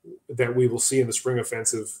that we will see in the spring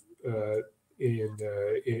offensive in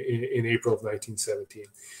April of 1917.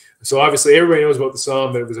 So obviously everybody knows about the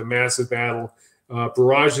Somme, that it was a massive battle.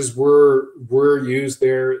 Barrages were used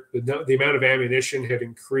there. The amount of ammunition had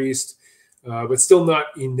increased, but still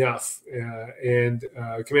not enough. And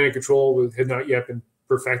command and control had not yet been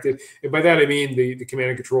perfected. And by that I mean the command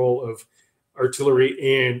and control of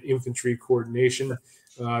artillery and infantry coordination.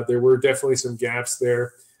 There were definitely some gaps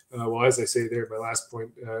there. Well, as I say there, my last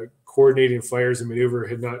point, coordinating fires and maneuver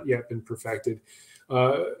had not yet been perfected.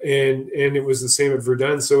 And it was the same at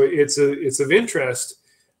Verdun. So it's of interest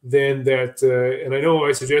then that, and I know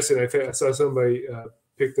I suggested, I saw somebody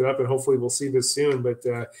picked it up, and hopefully we'll see this soon, but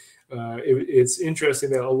it's interesting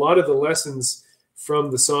that a lot of the lessons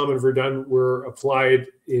from the Somme and Verdun were applied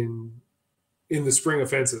in the spring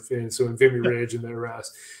offensive, and so in Vimy Ridge and the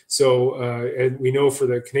Arras. So, and we know for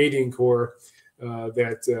the Canadian Corps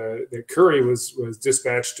that Currie was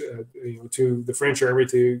dispatched, to the French army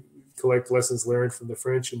to collect lessons learned from the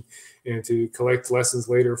French and to collect lessons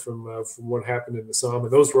later from what happened in the Somme,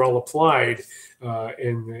 and those were all applied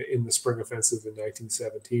in the spring offensive in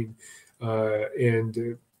 1917.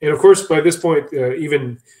 And of course, by this point,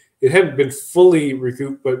 even it hadn't been fully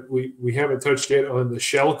recouped, but we haven't touched yet on the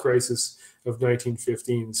shell crisis of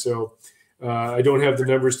 1915. So I don't have the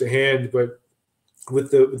numbers to hand, but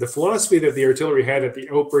with the philosophy that the artillery had at the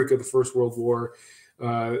outbreak of the First World War,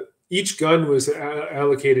 each gun was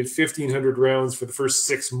allocated 1,500 rounds for the first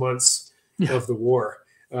 6 months of the war.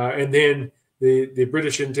 And then the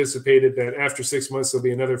British anticipated that after 6 months, there'll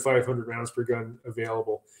be another 500 rounds per gun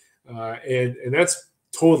available. And that's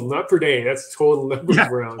total, not per day, that's total number of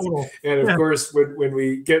rounds. Total. And of course, when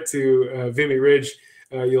we get to Vimy Ridge,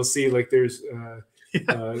 you'll see like there's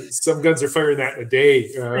some guns are firing that in a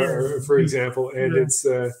day, for example, and it's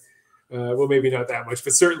well, maybe not that much,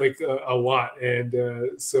 but certainly a lot.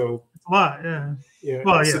 And so it's a lot,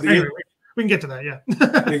 Well, so anyway, we can get to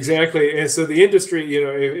that, exactly. And so the industry, you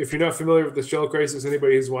know, if you're not familiar with the shell crisis,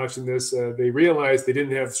 anybody who's watching this, they realized they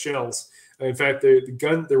didn't have shells. In fact,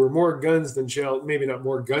 there were more guns than shells, maybe not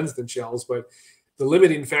more guns than shells, but the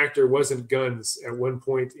limiting factor wasn't guns at one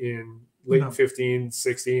point in late 15,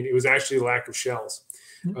 16. It was actually lack of shells.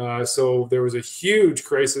 So there was a huge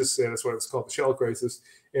crisis, and that's why it's called the shell crisis,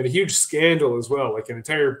 and a huge scandal as well. Like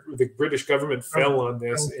the British government fell on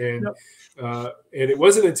this, and it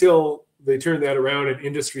wasn't until they turned that around and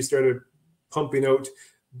industry started pumping out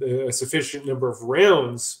a sufficient number of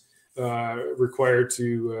rounds required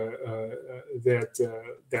to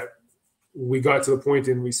that we got to the point,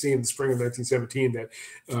 and we see in the spring of 1917 that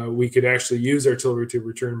we could actually use artillery to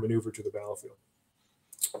return maneuver to the battlefield.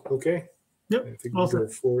 Okay. Yep. I think we'll go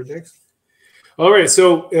forward next. All right.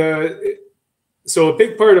 So a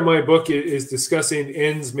big part of my book is discussing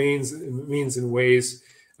ends, means, and ways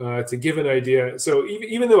to give an idea. So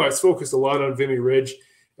even though it's focused a lot on Vimy Ridge,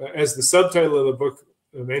 as the subtitle of the book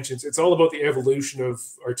mentions, it's all about the evolution of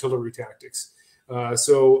artillery tactics.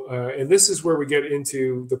 And this is where we get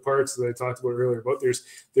into the parts that I talked about earlier. About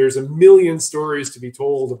there's a million stories to be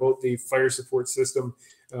told about the fire support system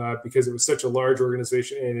because it was such a large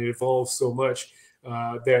organization and it evolved so much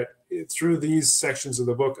that through these sections of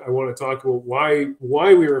the book, I want to talk about why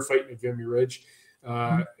we were fighting at Vimy Ridge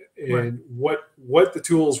and what the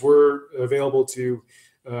tools were available to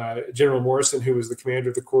General Morrison, who was the commander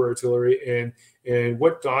of the Corps Artillery, and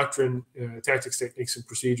what doctrine, tactics, techniques, and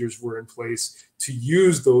procedures were in place to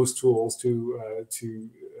use those tools to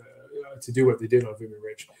do what they did on Vimy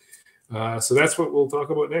Ridge. So that's what we'll talk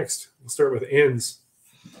about next. We'll start with ends.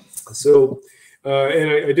 So,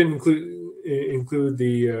 and I didn't include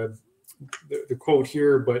the quote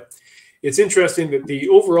here, but it's interesting that the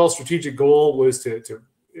overall strategic goal was to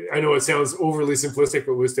I know it sounds overly simplistic,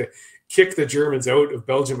 but was to kick the Germans out of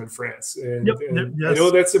Belgium and France. And, yes. I know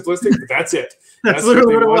that's simplistic, but that's it. That's what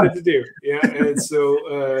they wanted to do. Yeah, and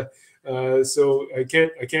so I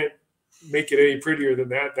can't make it any prettier than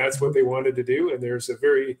that. That's what they wanted to do. And there's a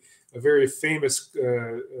very famous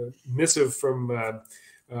missive from I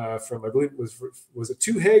believe was it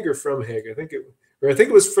to Haig or from Haig? I think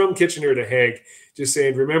it was from Kitchener to Haig, just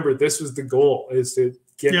saying, remember, this was the goal, is to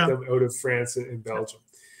get them out of France and Belgium.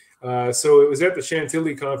 So it was at the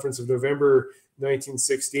Chantilly Conference of November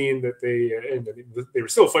 1916 that they were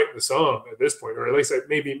still fighting the Somme at this point, or at least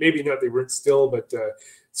maybe not, they weren't still, but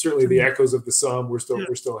certainly the echoes of the Somme were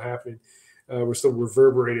still happening, were still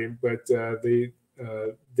reverberating. But they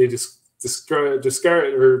decided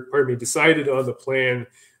on the plan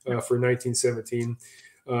for 1917.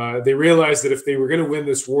 They realized that if they were going to win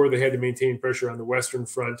this war, they had to maintain pressure on the Western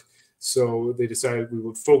Front. So they decided they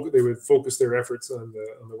would focus their efforts on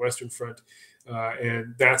the Western Front,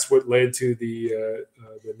 and that's what led to the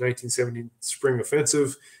 1917 spring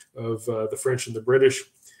offensive of the French and the British.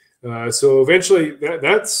 So eventually,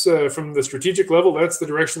 that's from the strategic level, that's the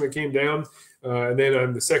direction that came down. And then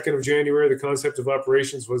on the 2nd of January, the concept of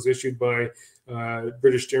operations was issued by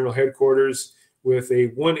British General Headquarters with a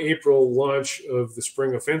 1 April launch of the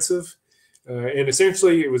spring offensive. And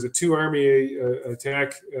essentially, it was a two-army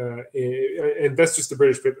attack, and that's just the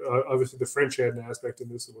British, but obviously the French had an aspect in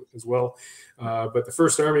this as well. But the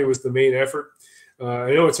First Army was the main effort. I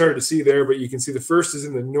know it's hard to see there, but you can see the first is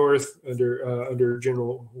in the north under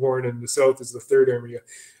General Warren, and the south is the Third Army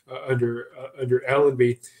under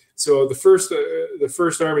Allenby. So the First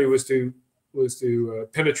Army was to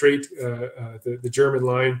penetrate the German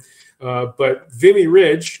line, but Vimy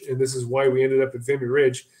Ridge, and this is why we ended up at Vimy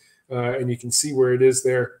Ridge. And you can see where it is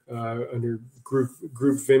there under group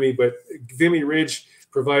Vimy. But Vimy Ridge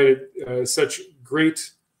provided such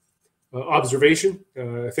great observation.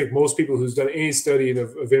 I think most people who's done any study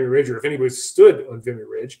of Vimy Ridge, or if anybody stood on Vimy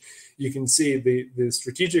Ridge, you can see the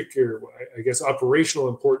strategic, or I guess operational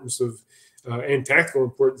importance of and tactical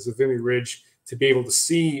importance of Vimy Ridge to be able to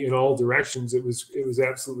see in all directions. It was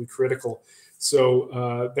absolutely critical.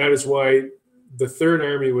 So that is why the Third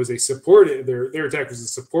Army was a supporting, their attack was a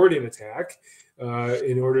supporting attack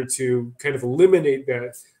in order to kind of eliminate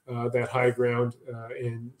that high ground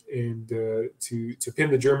and to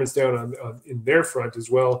pin the Germans down in their front as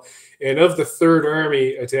well. And of the Third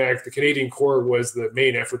Army attack, the Canadian Corps was the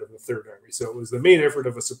main effort of the Third Army. So it was the main effort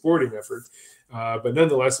of a supporting effort, but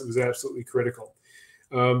nonetheless, it was absolutely critical.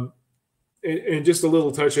 And just a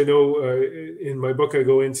little touch, I know in my book I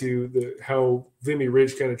go into how Vimy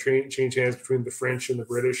Ridge kind of changed hands between the French and the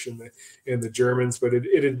British and the Germans, but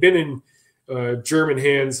it had been in German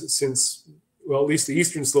hands since, well, at least the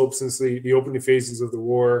eastern slope since the opening phases of the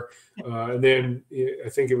war, and then I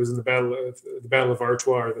think it was in the Battle of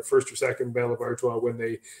Artois, or the first or second Battle of Artois, when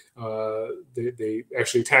they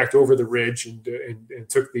actually attacked over the ridge and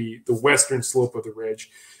took the western slope of the ridge.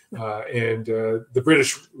 And the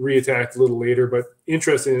British reattacked a little later, but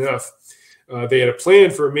interesting enough, they had a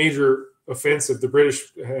plan for a major offensive. The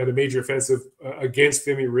British had a major offensive against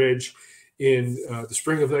Vimy Ridge in the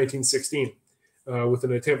spring of 1916, with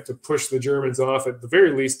an attempt to push the Germans off, at the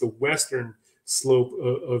very least, the western slope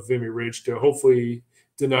of Vimy Ridge, to hopefully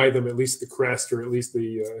deny them at least the crest, or at least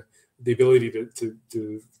the ability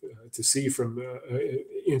to see from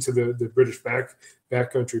into the British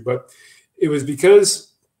backcountry. But it was because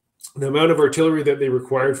the amount of artillery that they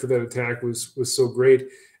required for that attack was so great,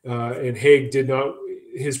 and Haig did not.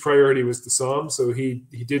 His priority was the Somme, so he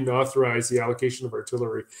didn't authorize the allocation of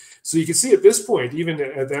artillery. So you can see at this point, even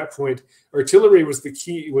at that point, artillery was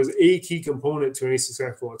a key component to any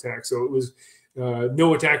successful attack. So it was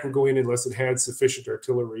no attack would go in unless it had sufficient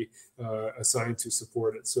artillery assigned to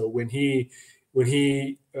support it. So when he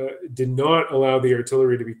did not allow the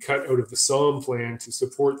artillery to be cut out of the Somme plan to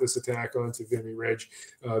support this attack onto Vimy Ridge,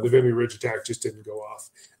 the Vimy Ridge attack just didn't go off.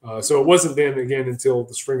 So it wasn't then again until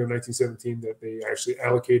the spring of 1917 that they actually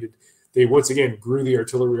allocated. They once again grew the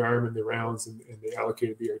artillery arm and the rounds, and they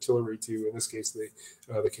allocated the artillery to, in this case,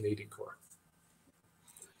 the Canadian Corps.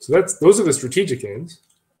 So those are the strategic ends.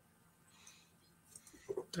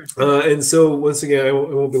 And so once again, I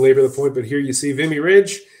won't belabor the point, but here you see Vimy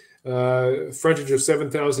Ridge. Frontage of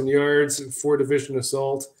 7,000 yards, 4-division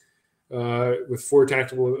assault with 4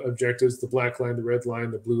 tactical objectives: the black line, the red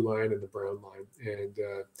line, the blue line, and the brown line. And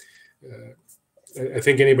I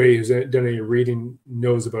think anybody who's done any reading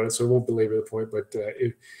knows about it, so I won't belabor the point. But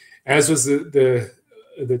as was the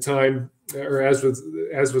time, or as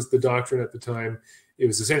was the doctrine at the time, it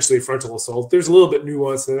was essentially a frontal assault. There's a little bit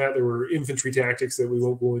nuance to that. There were infantry tactics that we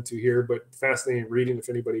won't go into here, but fascinating reading if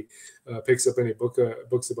anybody picks up any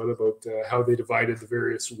books about how they divided the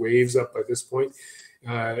various waves up by this point.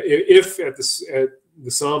 If at the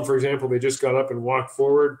Somme, for example, they just got up and walked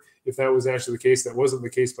forward, if that was actually the case, that wasn't the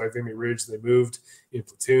case by Vimy Ridge. They moved in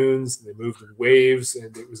platoons, they moved in waves,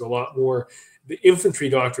 and it was a lot more. The infantry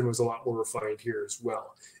doctrine was a lot more refined here as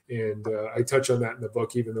well. And I touch on that in the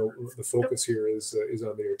book, even though the focus here is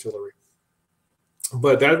on the artillery.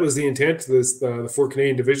 But that was the intent. The 4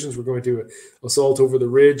 Canadian divisions were going to assault over the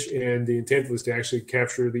ridge, and the intent was to actually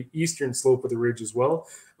capture the eastern slope of the ridge as well.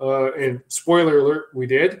 And spoiler alert, we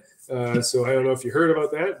did. So I don't know if you heard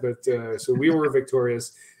about that, but so we were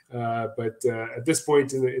victorious. But at this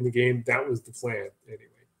point in the game, that was the plan anyway.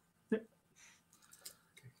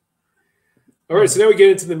 All right, so now we get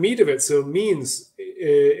into the meat of it. So means,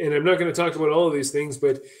 and I'm not going to talk about all of these things,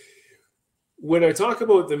 but when I talk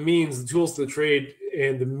about the means, the tools to the trade,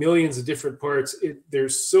 and the millions of different parts,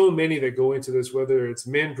 there's so many that go into this, whether it's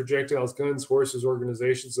men, projectiles, guns, horses,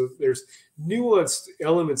 organizations. So there's nuanced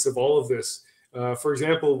elements of all of this. For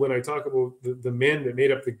example, when I talk about the men that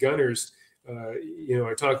made up the gunners,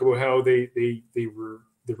 I talk about how they were.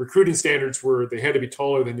 The recruiting standards were they had to be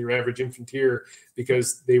taller than your average infantry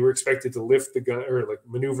because they were expected to lift the gun or like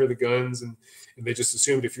maneuver the guns, and they just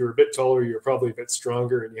assumed if you were a bit taller, you were probably a bit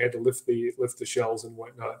stronger, and you had to lift the shells and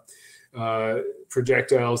whatnot.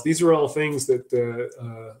 Projectiles. These are all things that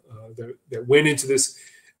went into this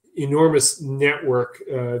enormous network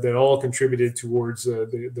that all contributed towards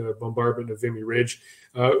the bombardment of Vimy Ridge,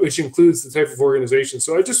 which includes the type of organization.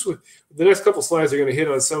 So the next couple slides are going to hit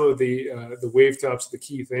on some of the wave tops, the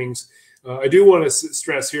key things. I do want to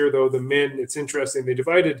stress here, though, the men. It's interesting. They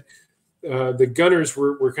divided the gunners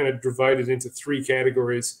were kind of divided into 3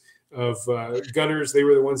 categories of gunners. They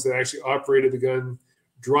were the ones that actually operated the gun.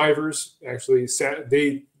 Drivers actually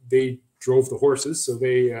they drove the horses. So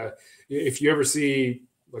if you ever see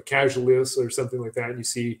a casualty list or something like that, and you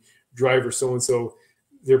see driver so-and-so,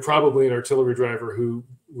 they're probably an artillery driver who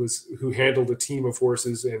handled a team of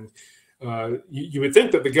horses. And you would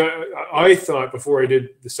think that I thought before I did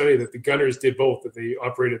the study that the gunners did both, that they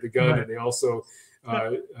operated the gun, right, and they also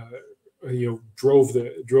drove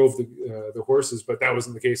the horses, but that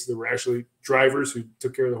wasn't the case. There were actually drivers who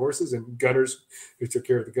took care of the horses and gunners who took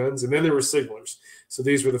care of the guns, and then there were signalers. So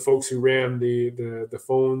these were the folks who ran the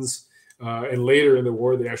phones, and later in the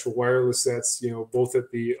war, the actual wireless sets, both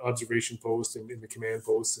at the observation post and in the command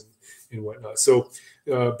posts and whatnot. So,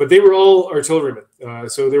 but they were all artillerymen.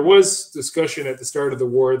 So there was discussion at the start of the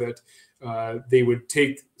war that they would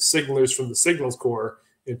take signalers from the signals corps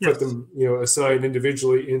and put them, assigned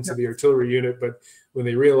individually into the artillery unit. But when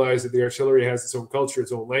they realized that the artillery has its own culture,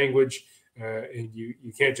 its own language, and you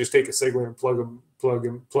can't just take a signaler and plug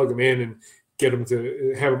them in and get them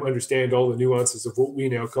to have them understand all the nuances of what we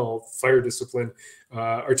now call fire discipline.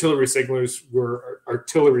 Artillery signalers were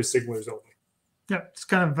artillery signalers only. Yeah, it's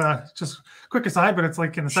kind of just quick aside, but it's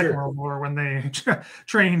like in the Second World War when they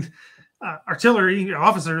trained artillery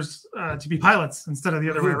officers to be pilots instead of the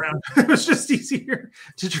other way around. It was just easier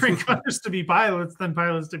to train gunners to be pilots than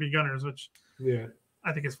pilots to be gunners, which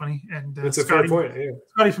I think is funny. And that's a fair point. Yeah,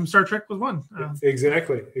 Scotty from Star Trek was one.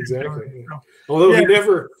 Exactly. Although he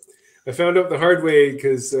never. I found out the hard way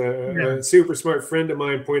because a super smart friend of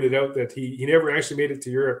mine pointed out that he never actually made it to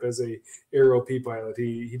Europe as a Aero P pilot.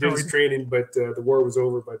 He did his training, but the war was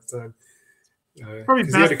over by the time. Probably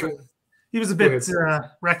best, he was a bit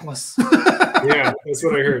reckless. Yeah, that's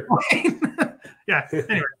what I heard. Yeah.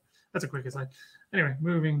 Anyway, that's a quick aside. Anyway,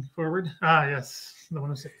 moving forward. Yes, the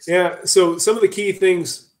 106. Yeah. So some of the key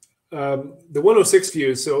things, the 106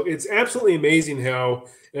 fuse. So it's absolutely amazing how.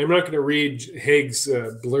 And I'm not going to read Haig's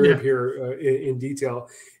blurb here in detail,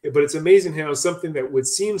 but it's amazing how something that would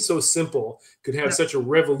seem so simple could have such a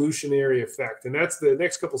revolutionary effect. And that's the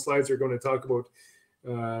next couple slides are going to talk about,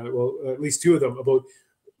 well, at least two of them, about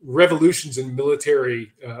revolutions in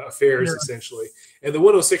military affairs, essentially. And the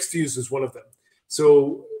 106 fuse is one of them.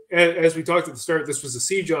 So as we talked at the start, this was a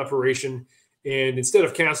siege operation. And instead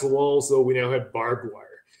of castle walls, though, we now had barbed wire.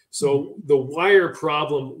 So the wire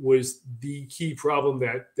problem was the key problem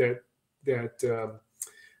that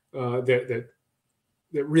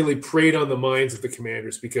really preyed on the minds of the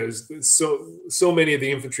commanders, because so many of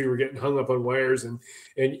the infantry were getting hung up on wires, and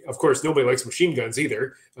of course nobody likes machine guns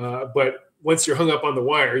either. But once you're hung up on the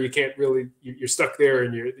wire, you can't really, you're stuck there,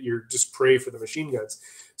 and you're just prey for the machine guns.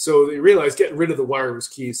 So they realized getting rid of the wire was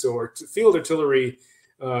key. So our field artillery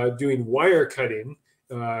doing wire cutting.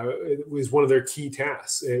 It was one of their key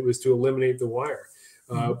tasks. It was to eliminate the wire.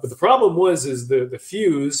 But the problem was the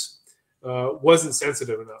fuse wasn't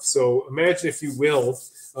sensitive enough. So imagine, if you will,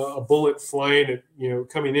 a bullet flying at,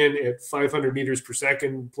 coming in at 500 meters per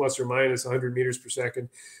second, plus or minus 100 meters per second.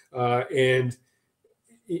 And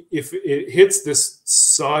if it hits this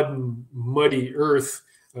sodden, muddy earth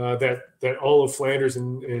that all of Flanders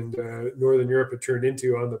and Northern Europe had turned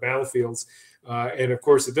into on the battlefields, and of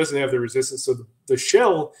course, it doesn't have the resistance. So the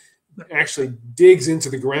shell actually digs into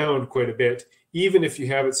the ground quite a bit, even if you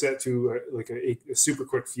have it set to like a super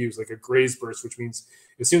quick fuse, like a graze burst, which means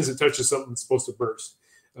as soon as it touches something, it's supposed to burst.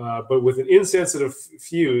 But with an insensitive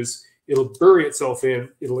fuse, it'll bury itself in,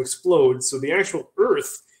 it'll explode. So the actual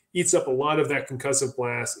earth eats up a lot of that concussive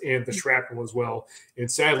blast and the shrapnel as well.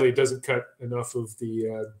 And sadly, it doesn't cut enough of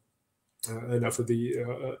the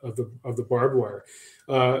barbed wire.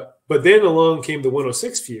 But then along came the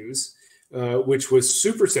 106 fuse, which was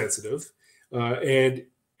super sensitive, and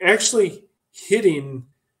actually hitting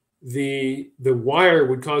the wire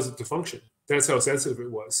would cause it to function. That's how sensitive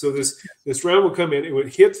it was. So this round would come in, it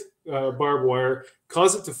would hit barbed wire,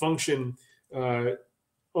 cause it to function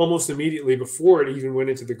almost immediately before it even went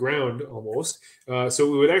into the ground almost.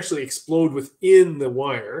 So it would actually explode within the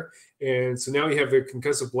wire. And so now you have the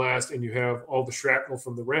concussive blast, and you have all the shrapnel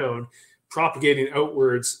from the round propagating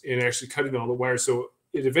outwards and actually cutting all the wire. So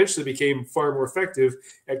it eventually became far more effective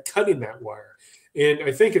at cutting that wire. And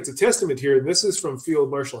I think it's a testament here, and this is from Field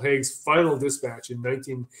Marshal Haig's final dispatch in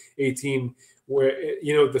 1918, where,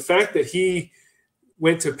 the fact that he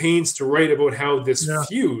went to pains to write about how this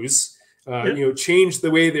fuse, changed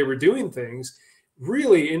the way they were doing things,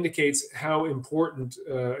 really indicates how important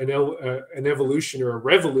an evolution or a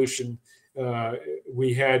revolution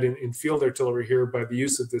we had in field artillery here by the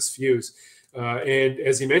use of this fuse. And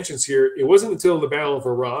as he mentions here, it wasn't until the Battle of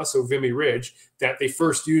Arras, so Vimy Ridge, that they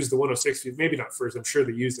first used the 106 fuse. Maybe not first. I'm sure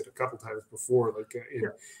they used it a couple times before, like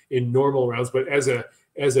in normal rounds. But as a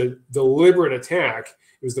deliberate attack,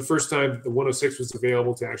 it was the first time that the 106 was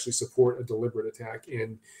available to actually support a deliberate attack.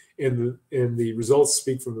 And the results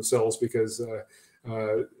speak for themselves, because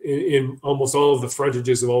in almost all of the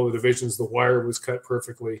frontages of all the divisions, the wire was cut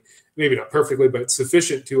perfectly. Maybe not perfectly, but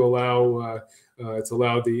sufficient to allow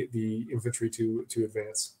the infantry to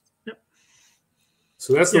advance. Yep.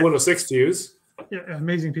 So that's the 106 fuse. Yeah,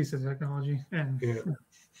 amazing piece of technology. And yeah.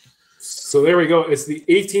 So there we go. It's the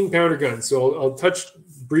 18-pounder gun. So I'll touch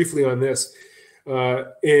briefly on this.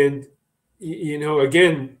 And, you know,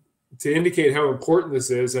 again, to indicate how important this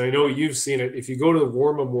is, and I know you've seen it, if you go to the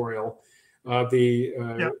War Memorial,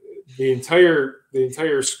 the entire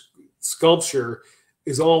sculpture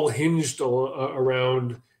is all hinged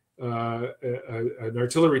around an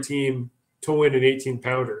artillery team towing an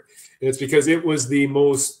 18-pounder. And it's because it was the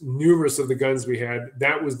most numerous of the guns we had.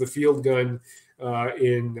 That was the field gun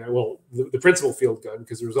the principal field gun,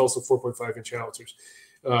 because there was also 4.5-inch howitzers.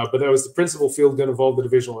 But that was the principal field gun of all the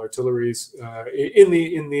divisional artilleries in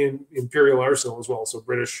the Imperial Arsenal as well. So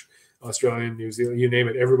British, Australian, New Zealand, you name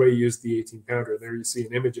it, everybody used the 18-pounder. There you see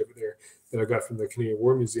an image of it there that I got from the Canadian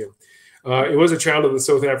War Museum. It was a child of the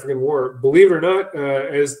South African War. Believe it or not,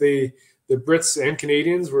 as the Brits and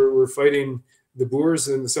Canadians were fighting the Boers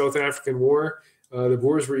in the South African War, the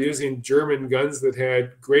Boers were using German guns that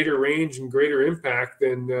had greater range and greater impact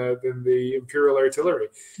than the Imperial artillery.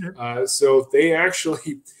 So they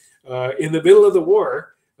actually, in the middle of the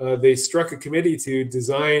war, they struck a committee to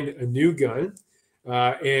design a new gun,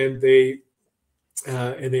 and they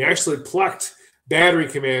actually plucked battery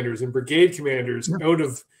commanders and brigade commanders out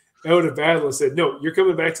of battle and said, "No, you're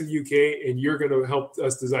coming back to the UK, and you're going to help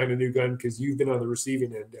us design a new gun because you've been on the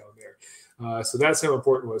receiving end down there." So that's how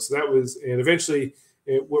important it was. So that was, and eventually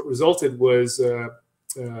what resulted was the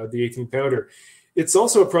 18-pounder. It's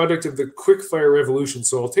also a product of the quick fire revolution.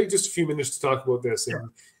 So I'll take just a few minutes to talk about this. And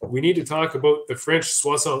we need to talk about the French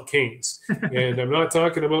 75. And I'm not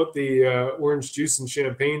talking about the orange juice and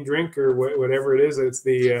champagne drink or whatever it is. It's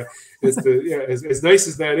as nice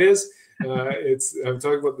as that is. I'm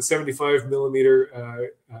talking about the 75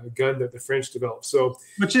 millimeter gun that the French developed. So,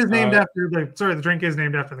 which is named after the drink is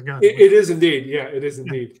named after the gun. It is indeed. Yeah, it is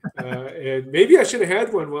indeed. And maybe I should have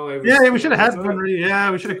had one while I was. Yeah, we should have had one.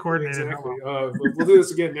 Yeah, we should have coordinated. Exactly. We'll do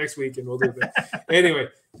this again next week, and we'll do that. Anyway,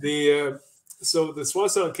 so the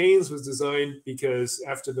 75 was designed because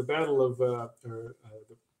after the Battle of the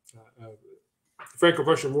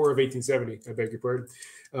Franco-Prussian War of 1870, I beg your pardon.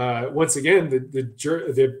 Once again,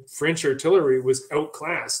 the French artillery was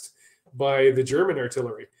outclassed by the German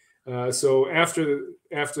artillery. So after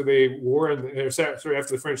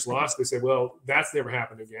the French lost, they said, "Well, that's never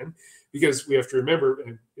happened again," because we have to remember,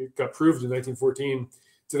 and it got proved in 1914,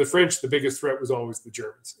 to the French, the biggest threat was always the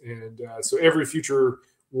Germans, and so every future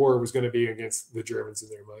war was going to be against the Germans in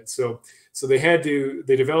their minds. So they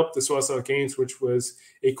developed the 75, which was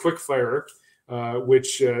a quick fire.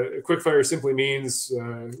 Which quick fire simply means,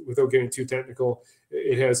 without getting too technical,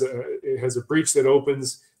 it has a breech that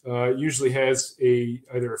opens. Usually has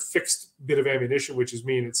either a fixed bit of ammunition, which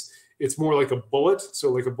it's more like a bullet.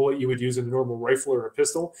 So like a bullet you would use in a normal rifle or a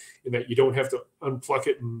pistol, in that you don't have to unplug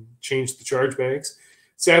it and change the charge bags.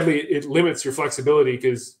 Sadly, it limits your flexibility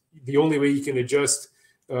because the only way you can adjust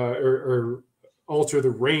or alter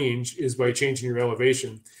the range is by changing your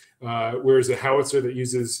elevation. Whereas a howitzer that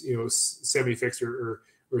uses semi-fixed or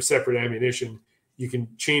separate ammunition, you can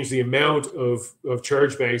change the amount of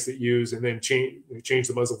charge bags that you use and then change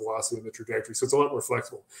the muzzle velocity and the trajectory. So it's a lot more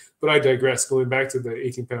flexible. But I digress. Going back to the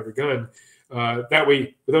 18-pounder gun, that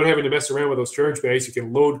way, without having to mess around with those charge bags, you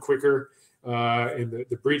can load quicker and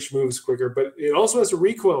the breech moves quicker. But it also has a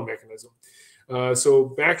recoil mechanism. So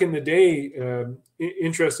back in the day,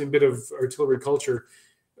 interesting bit of artillery culture.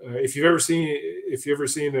 If you've ever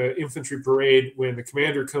seen an infantry parade, when the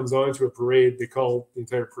commander comes onto a parade, they call the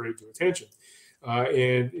entire parade to attention.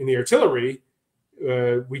 And in the artillery,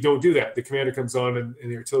 we don't do that. The commander comes on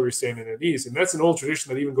and the artillery is standing at ease. And that's an old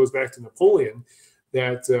tradition that even goes back to Napoleon,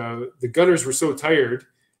 that the gunners were so tired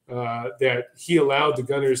that he allowed the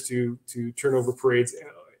gunners to turn over parades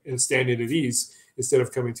and standing at ease instead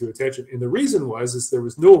of coming to attention. And the reason is there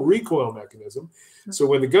was no recoil mechanism. So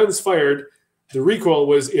when the guns fired, the recoil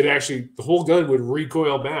was the whole gun would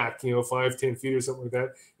recoil back, 5-10 feet or something like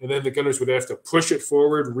that. And then the gunners would have to push it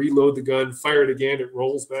forward, reload the gun, fire it again. It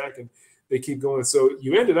rolls back and they keep going. So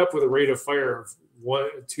you ended up with a rate of fire of 1,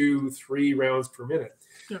 2, 3 rounds per minute.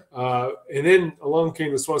 Yeah. And then along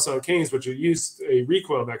came the 75, which used a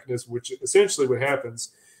recoil mechanism, which essentially what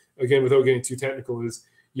happens, again, without getting too technical, is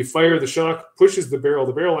you fire the shock, pushes the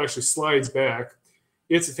barrel actually slides back.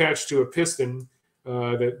 It's attached to a piston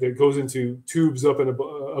that goes into tubes up and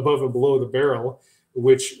above and below the barrel,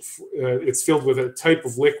 which it's filled with a type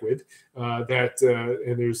of liquid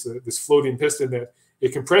and there's this floating piston that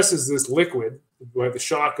it compresses this liquid by the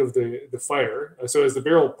shock of the fire. So as the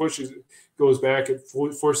barrel goes back, it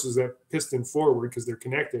forces that piston forward because they're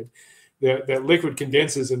connected. That liquid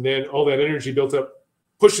condenses, and then all that energy built up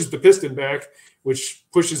pushes the piston back, which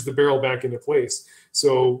pushes the barrel back into place.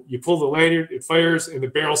 So you pull the lanyard, it fires, and the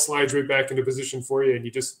barrel slides right back into position for you, and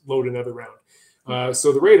you just load another round.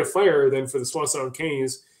 So the rate of fire then for the 75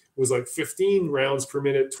 was like 15 rounds per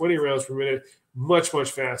minute, 20 rounds per minute, much,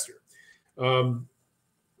 much faster. So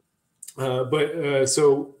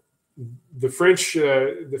the French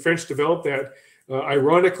developed that.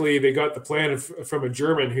 Ironically, they got the plan from a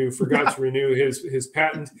German who forgot to renew his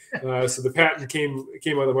patent. So the patent came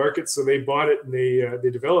on the market. So they bought it and they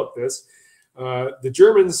developed this. The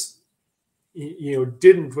Germans,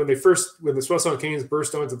 didn't when the 75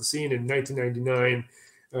 burst onto the scene in 1899,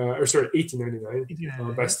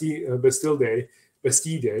 Bastille Day.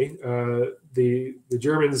 The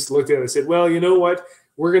Germans looked at it and said, well, you know what?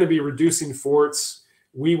 We're going to be reducing forts.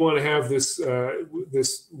 We want to have this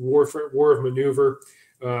this war of maneuver.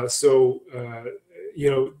 That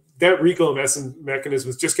recoil mechanism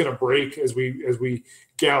is just going to break as we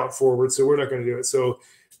gallop forward. So we're not going to do it.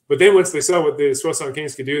 But then once they saw what the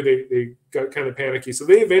 75 could do, they got kind of panicky. So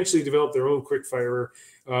they eventually developed their own quick fire,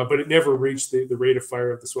 but it never reached the rate of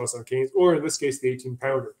fire of the 75, or in this case, the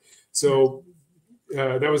 18-pounder. So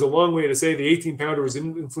that was a long way to say the 18-pounder was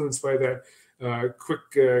influenced by that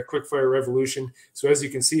quick fire revolution. So as you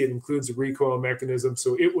can see, it includes a recoil mechanism.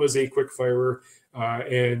 So it was a quick firer,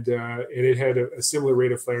 and it had a similar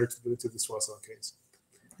rate of fire to the 75.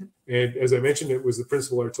 And as I mentioned, it was the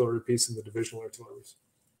principal artillery piece in the divisional artilleries.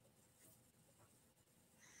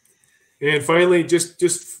 And finally,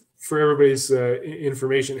 just for everybody's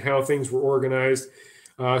information, how things were organized.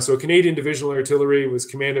 So Canadian Divisional Artillery was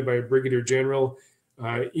commanded by a brigadier general.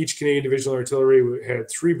 Each Canadian Divisional Artillery had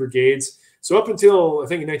 3 brigades. So up until, I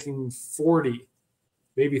think, in 1940,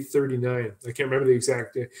 maybe 39, I can't remember the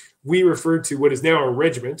exact, we referred to what is now a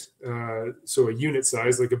regiment, so a unit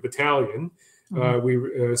size, like a battalion.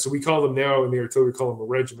 So we call them now, in the artillery, call them a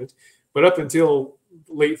regiment. But up until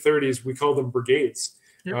late 30s, we called them brigades.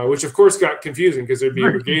 Which of course got confusing because there'd be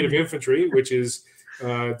a brigade of infantry, which is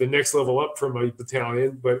the next level up from a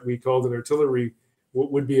battalion, but we called an artillery,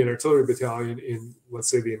 what would be an artillery battalion in, let's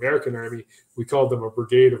say, the American Army, we called them a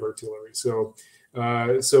brigade of artillery. So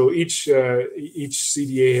each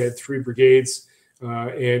CDA had 3 brigades,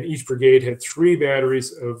 and each brigade had 3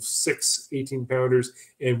 batteries of 6 18-pounders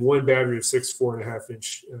and 1 battery of 6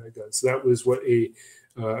 4.5-inch guns. So that was what an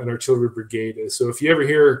artillery brigade is. So if you ever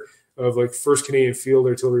hear of like 1st Canadian Field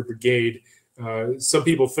Artillery Brigade, some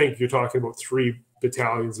people think you're talking about 3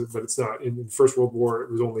 battalions, but it's not. In the First World War,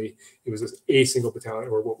 it was a single battalion,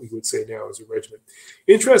 or what we would say now is a regiment.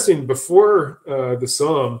 Interesting, before the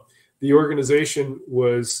Somme, the organization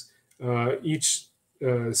was each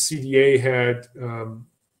CDA had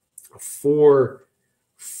 4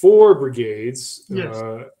 brigades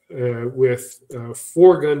with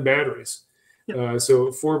 4 gun batteries.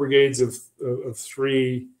 So 4 brigades of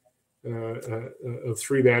 3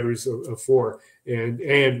 batteries of 4,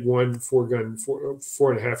 and 1 4-gun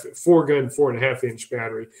 4.5-inch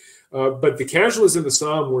battery. But the casualties in the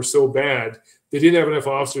Somme were so bad, they didn't have enough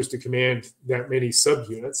officers to command that many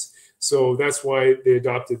subunits. So that's why they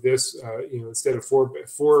adopted this. Instead of 4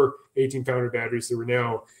 18-pounder batteries, there were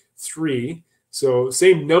now 3. So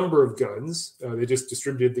same number of guns. They just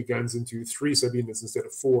distributed the guns into 3 subunits instead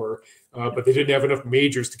of 4, but they didn't have enough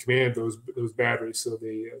majors to command those batteries. So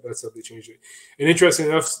that's how they changed it. And interesting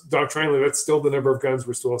enough, doctrinally, that's still the number of guns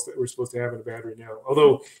we're supposed to have in a battery now.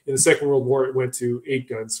 Although in the Second World War, it went to 8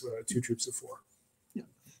 guns, 2 troops of 4. Yeah.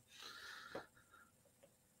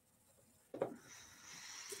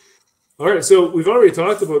 All right, so we've already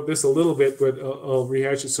talked about this a little bit, but I'll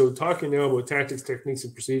rehash it. So talking now about tactics, techniques,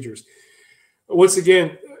 and procedures. Once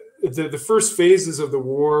again, the first phases of the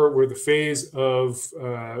war were the phase of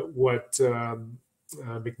what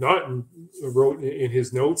McNaughton wrote in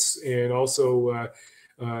his notes, and also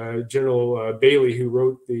General Bailey, who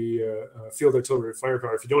wrote the Field Artillery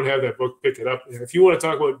Firepower. If you don't have that book, pick it up. And if you want to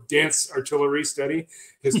talk about dense artillery study,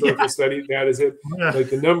 historical study, that is it.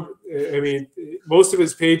 Like the number, I mean, most of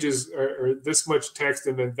his pages are this much text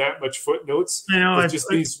and then that much footnotes. I know. Just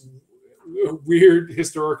these weird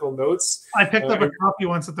historical notes. I picked up a copy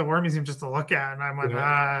once at the War Museum just to look at, and I went,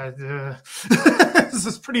 this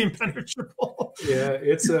is pretty impenetrable. Yeah,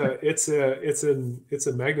 it's a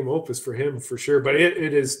magnum opus for him for sure, but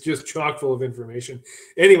it is just chock full of information.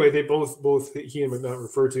 Anyway, they both he and McNaught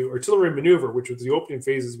refer to artillery maneuver, which was the opening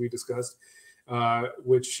phases we discussed,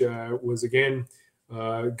 which was again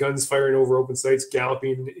guns firing over open sights,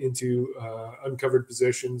 galloping into uncovered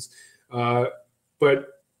positions, but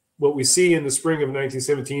what we see in the spring of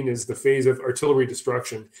 1917 is the phase of artillery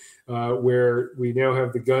destruction, where we now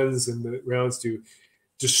have the guns and the rounds to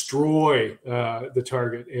destroy the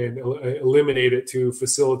target and eliminate it to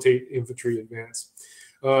facilitate infantry advance.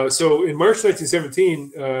 So in March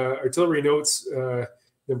 1917, Artillery Notes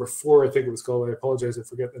number 4, I think it was called. I apologize, I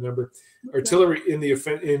forget the number. Artillery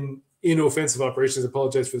in offensive operations. I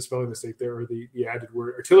apologize for the spelling mistake there, or the added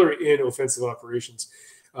word. Artillery in offensive operations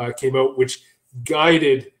came out, which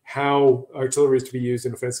guided how artillery is to be used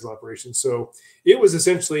in offensive operations. So it was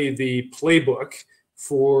essentially the playbook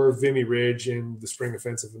for Vimy Ridge and the spring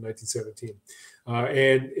offensive of 1917.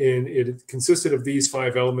 And it consisted of these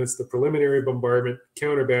 5 elements: the preliminary bombardment,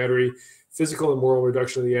 counter battery, physical and moral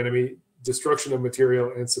reduction of the enemy, destruction of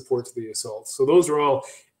material, and support to the assault. So those are all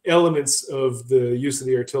elements of the use of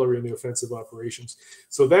the artillery in the offensive operations.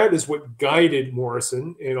 So that is what guided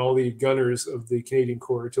Morrison and all the gunners of the Canadian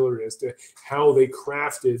Corps Artillery as to how they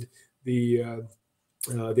crafted the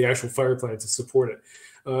actual fire plan to support it.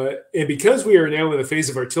 And because we are now in the phase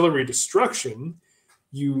of artillery destruction,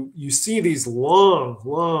 you see these long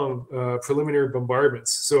preliminary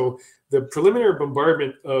bombardments. So the preliminary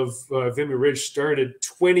bombardment of Vimy Ridge started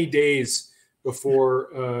 20 days before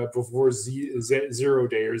Zero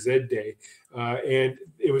Day or Z Day, and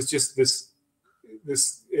it was just this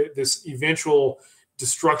eventual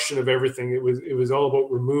destruction of everything. It was all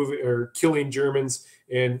about killing Germans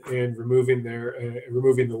and removing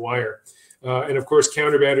the wire, and of course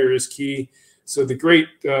counter battery is key. So the great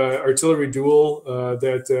artillery duel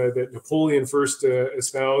that Napoleon first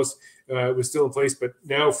espoused was still in place, but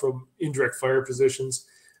now from indirect fire positions,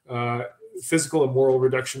 physical and moral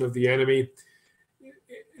reduction of the enemy,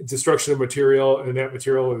 destruction of material, and that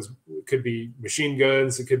material could be machine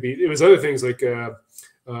guns. It was other things like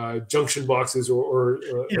junction boxes or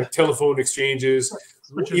like telephone exchanges,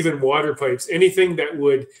 even water pipes, anything that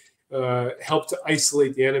would help to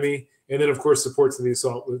isolate the enemy. And then, of course, support to the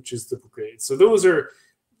assault, which is the brigade. So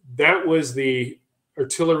that was the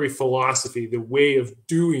artillery philosophy, the way of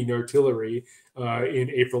doing artillery in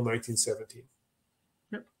April 1917.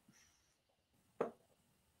 Yep.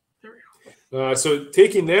 There we go. So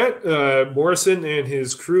taking that, Morrison and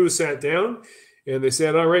his crew sat down and they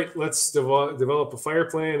said, all right, let's develop a fire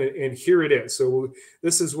plan, and here it is. So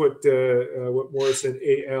this is what Morrison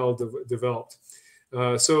AL developed.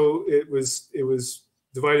 So it was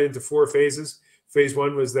divided into 4 phases. Phase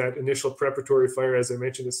 1 was that initial preparatory fire. As I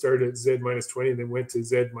mentioned, it started at Z-20 and then went to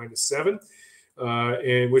Z-7,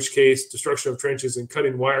 in which case destruction of trenches and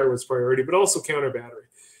cutting wire was priority, but also counter battery.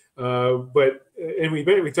 And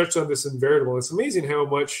we touched on this in Veritable. It's amazing how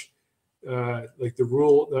much like the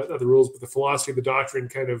the philosophy, the doctrine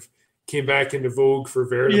kind of came back into vogue for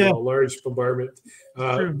Veritable, a large bombardment.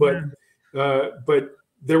 But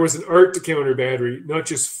there was an art to counter battery, not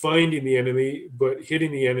just finding the enemy, but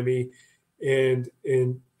hitting the enemy, and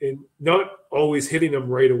not always hitting them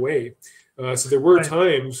right away. So there were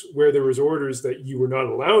times where there was orders that you were not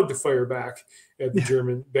allowed to fire back at the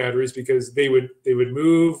German batteries because they would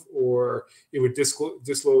move, or it would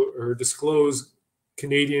disclose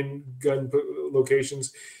Canadian gun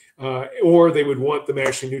locations, or they would want them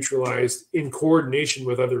actually neutralized in coordination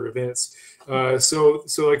with other events. So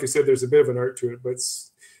like I said, there's a bit of an art to it, but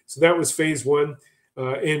so that was phase 1,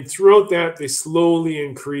 and throughout that they slowly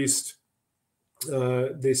increased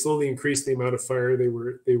the amount of fire they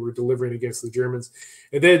were delivering against the Germans.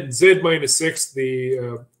 And then Z-6,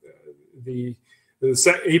 the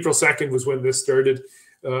April 2nd was when this started.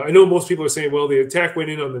 I know most people are saying, well, the attack went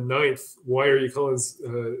in on the 9th. Why are you calling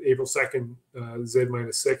April 2nd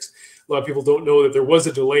Z-6? A lot of people don't know that there was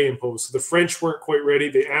a delay imposed. So the French weren't quite ready.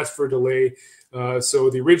 They asked for a delay. So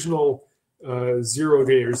the original 0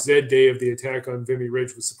 day or Z day of the attack on Vimy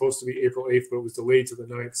Ridge was supposed to be April 8th, but it was delayed to the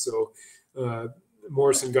 9th. So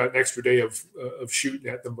Morrison got an extra day of shooting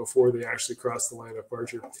at them before they actually crossed the line of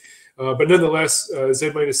departure. But nonetheless,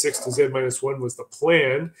 Z-6 to Z-1 was the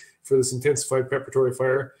plan for this intensified preparatory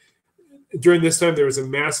fire. During this time, there was a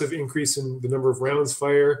massive increase in the number of rounds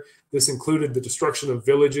fired. This included the destruction of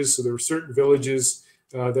villages. So there were certain villages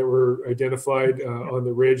that were identified on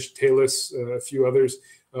the ridge, Talus, a few others,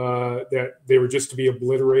 that they were just to be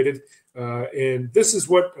obliterated. And this is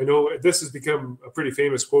what I know, this has become a pretty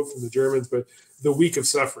famous quote from the Germans, but the week of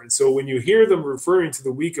suffering. So when you hear them referring to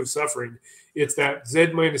the week of suffering, it's that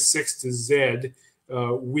Z-6 to Z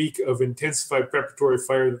week of intensified preparatory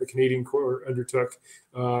fire that the Canadian Corps undertook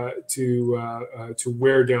to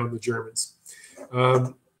wear down the Germans.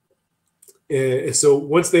 So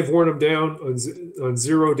once they've worn them down on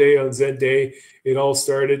 0 day, on Z day, it all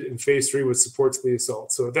started in phase 3 with support to the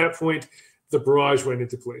assault. So at that point, the barrage went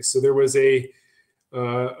into place. So there was a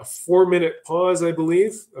 4-minute pause, I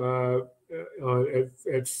believe,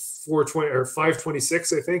 at 4:20 or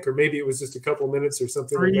 5:26, I think, or maybe it was just a couple minutes or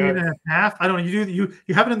something like that. 3.5. I don't know. You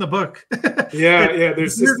have it in the book. Yeah.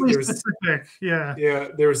 There's specific. Yeah.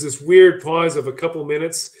 There was this weird pause of a couple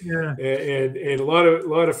minutes. Yeah. And a lot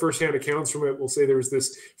of firsthand accounts from it will say there was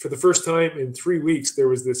this, for the first time in 3 weeks, there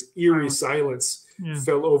was this eerie silence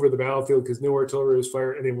fell over the battlefield because no artillery was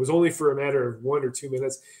fired, and it was only for a matter of 1 or 2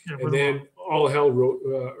 minutes, and then all hell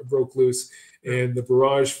broke loose, and the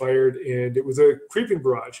barrage fired, and it was a creeping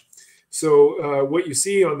barrage. So what you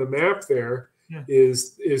see on the map there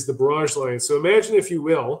is the barrage line. So imagine, if you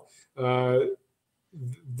will,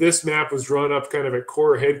 this map was drawn up kind of at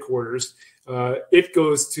Corps headquarters. It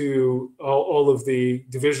goes to all of the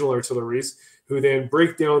divisional artilleries, who then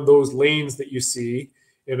break down those lanes that you see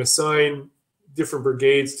and assign different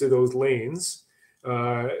brigades to those lanes.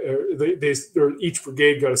 Each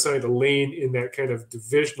brigade got assigned a lane in that kind of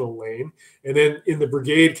divisional lane, and then in the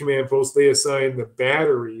brigade command post, they assign the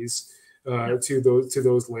batteries to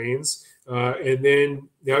those lanes. And then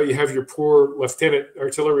now you have your poor lieutenant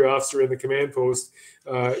artillery officer in the command post,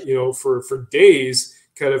 for days,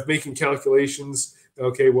 kind of making calculations.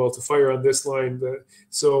 Okay, well, to fire on this line,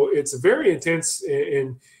 so it's a very intense,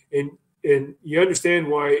 and you understand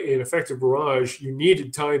why in effective barrage you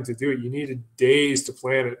needed time to do it. You needed days to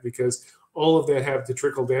plan it, because all of that had to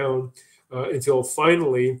trickle down until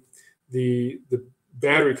finally the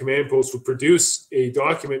battery command post would produce a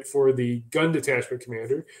document for the gun detachment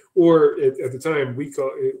commander, or at the time we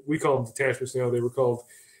call them detachments now. They were called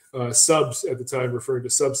subs at the time, referring to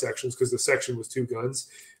subsections, because the section was 2 guns.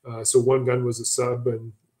 So one gun was a sub,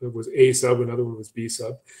 and it was A sub, another one was B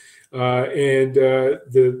sub. And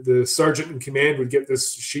the sergeant in command would get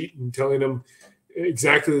this sheet and telling them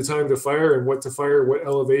exactly the time to fire and what to fire, what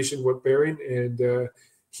elevation, what bearing, and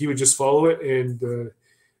he would just follow it. And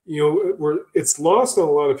it's lost on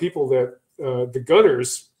a lot of people that the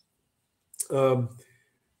gunners,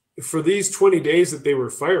 for these 20 days that they were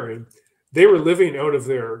firing, they were living out of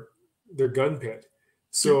their gun pit.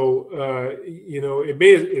 So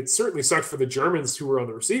it certainly sucked for the Germans who were on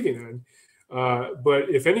the receiving end. But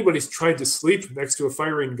if anybody's tried to sleep next to a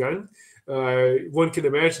firing gun, one can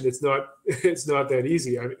imagine it's not that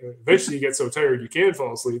easy. I mean, eventually, you get so tired you can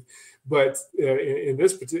fall asleep. But in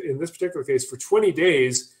this particular case, for 20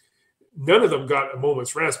 days, none of them got a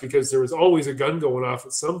moment's rest, because there was always a gun going off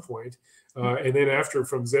at some point. And then after,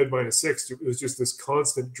 from Z-6, it was just this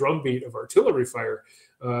constant drumbeat of artillery fire.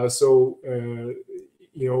 While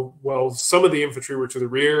some of the infantry were to the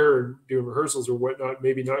rear and doing rehearsals or whatnot,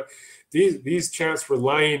 maybe not. These chaps were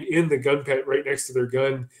lying in the gun pit right next to their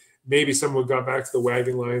gun. Maybe someone got back to the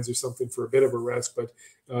wagon lines or something for a bit of a rest, but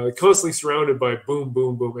constantly surrounded by boom,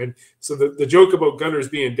 boom, boom. And so the joke about gunners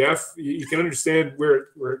being deaf, you can understand where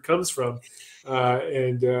it comes from,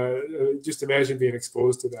 and just imagine being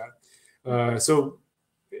exposed to that. So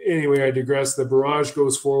anyway, I digress. The barrage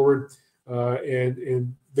goes forward,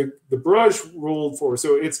 and the barrage rolled forward.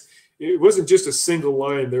 So it wasn't just a single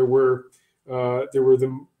line. There were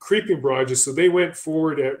the creeping barrages. So they went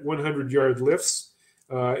forward at 100-yard lifts.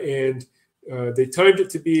 And they timed it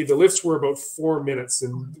to be, the lifts were about 4 minutes,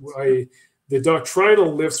 and the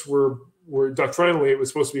doctrinal lifts were doctrinally, it was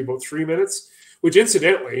supposed to be about 3 minutes, which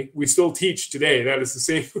incidentally we still teach today. That is the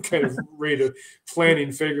same kind of rate of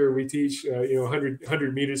planning figure we teach.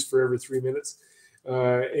 100 meters for every 3 minutes,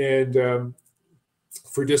 and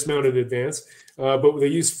for dismounted advance. But they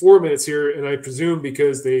used 4 minutes here, and I presume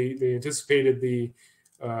because they anticipated the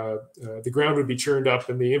ground would be churned up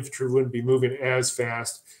and the infantry wouldn't be moving as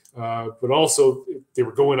fast, but also they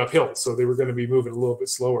were going uphill, so they were going to be moving a little bit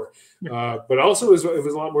slower. But also it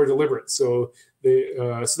was a lot more deliberate. So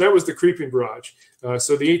so that was the creeping barrage.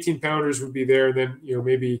 So the 18-pounders would be there, and then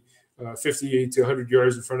maybe 50 to 100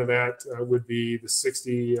 yards in front of that would be the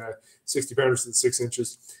 60 pounders to the 6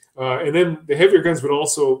 inches. And then the heavier guns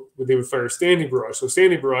would fire standing barrage. So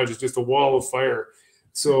standing barrage is just a wall of fire.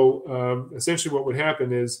 So essentially what would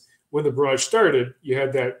happen is when the barrage started, you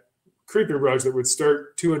had that creeping barrage that would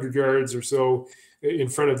start 200 yards or so in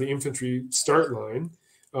front of the infantry start line.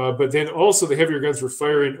 But then also the heavier guns were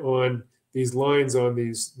firing on these lines, on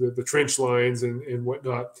the trench lines and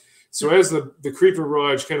whatnot. So as the creeping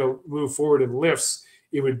barrage kind of moved forward in lifts,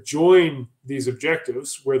 it would join these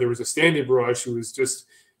objectives where there was a standing barrage who was just,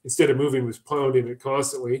 instead of moving, was pounding it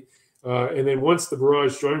constantly. And then once the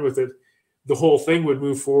barrage joined with it, the whole thing would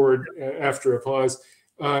move forward after a pause.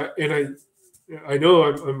 And I know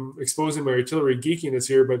I'm exposing my artillery geekiness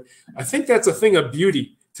here, but I think that's a thing of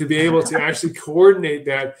beauty to be able to actually coordinate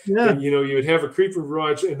that. Yeah. And, you would have a creeper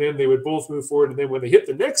barrage, and then they would both move forward. And then when they hit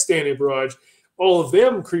the next standing barrage, all of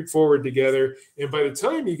them creep forward together. And by the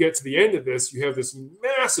time you get to the end of this, you have this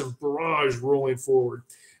massive barrage rolling forward.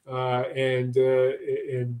 And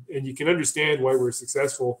you can understand why we're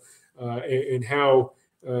successful and how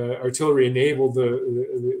artillery enabled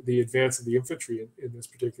the advance of the infantry in this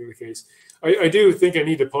particular case. I do think I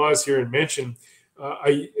need to pause here and mention,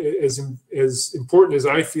 as important as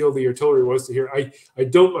I feel the artillery was to hear, I'm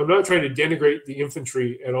not trying to denigrate the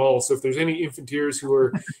infantry at all. So if there's any infanteers who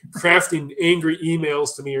are crafting angry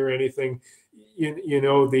emails to me or anything,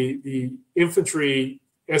 the infantry,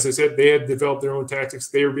 as I said, they had developed their own tactics.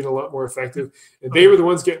 They were being a lot more effective, and they were the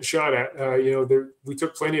ones getting shot at. We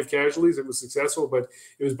took plenty of casualties. It was successful, but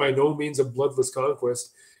it was by no means a bloodless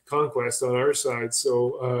conquest on our side.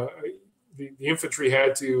 So the infantry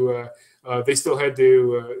had to, they still had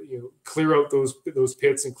to, clear out those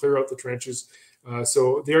pits and clear out the trenches.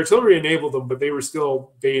 So the artillery enabled them, but they were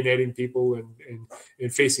still bayoneting people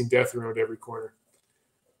and facing death around every corner.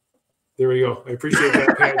 There we go. I appreciate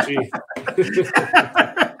that, Pat G.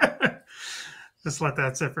 Just let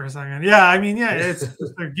that sit for a second. Yeah, I mean, yeah, it's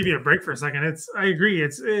just to give you a break for a second. I agree.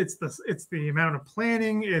 It's the amount of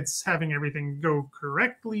planning. It's having everything go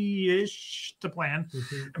correctly-ish to plan,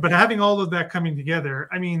 but having all of that coming together.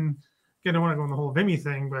 I mean, again, I don't want to go on the whole Vimy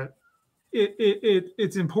thing, but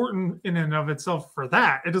it's important in and of itself for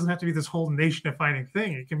that. It doesn't have to be this whole nation-defining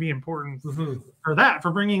thing. It can be important for that, for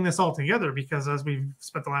bringing this all together, because as we've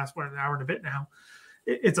spent the last, an hour and a bit now,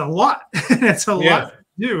 it's a lot. It's a lot to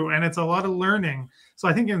do, and it's a lot of learning. So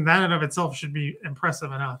I think in that and of itself should be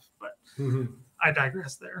impressive enough, but I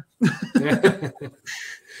digress there.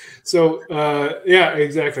 So yeah,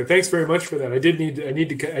 exactly. Thanks very much for that. I did need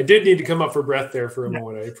to come up for breath there for a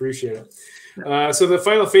moment. I appreciate it. So the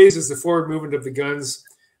final phase is the forward movement of the guns.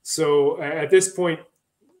 So at this point,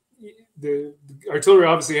 the artillery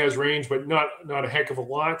obviously has range, but not a heck of a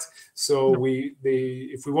lot. So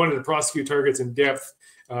if we wanted to prosecute targets in depth,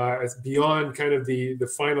 beyond kind of the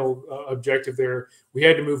final objective there, we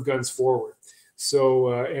had to move guns forward. So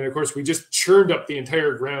and of course we just churned up the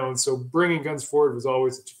entire ground. So bringing guns forward was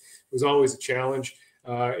always a challenge.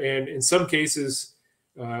 And in some cases,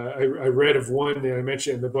 I read of one that I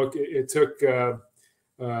mentioned in the book. It took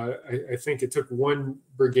I think it took one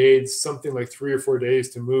brigade something like 3 or 4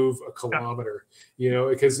 days to move a kilometer.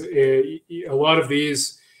 Because a lot of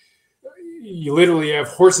these, you literally have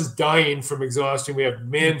horses dying from exhaustion. We have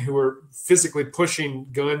men who are physically pushing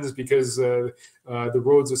guns because the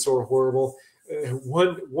roads are so horrible.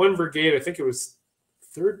 One brigade, I think it was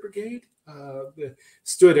 3rd Brigade,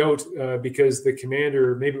 stood out because the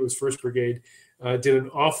commander, maybe it was 1st Brigade, did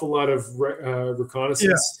an awful lot of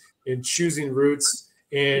reconnaissance and choosing routes,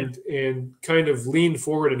 and kind of leaned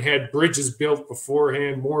forward and had bridges built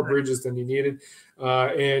beforehand, more bridges than he needed.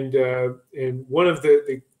 And one of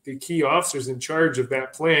the key officers in charge of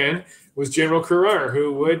that plan was General Carrar,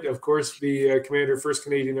 who would, of course, be commander of 1st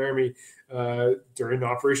Canadian Army during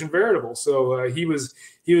Operation Veritable. So he was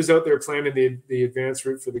out there planning the advance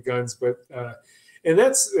route for the guns. But and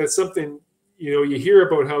that's something, you hear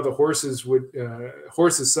about how the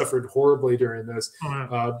horses suffered horribly during this,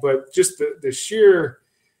 but just the sheer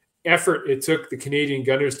effort it took the Canadian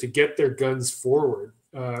gunners to get their guns forward,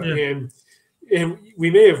 and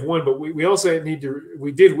we may have won, but we also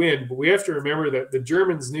we did win, but we have to remember that the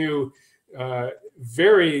Germans knew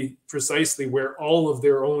very precisely where all of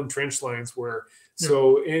their own trench lines were.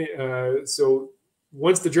 So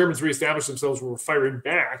once the Germans reestablished themselves, were firing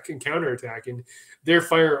back and counterattacking, their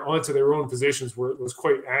fire onto their own positions was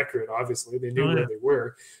quite accurate. Obviously, they knew where they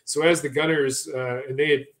were. So as the gunners, and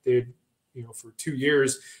they had for 2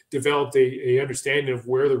 years developed a understanding of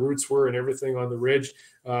where the routes were and everything on the ridge.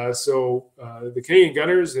 So the Canadian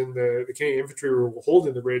gunners and the Canadian infantry were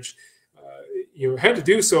holding the ridge. Had to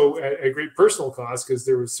do so at great personal cost, because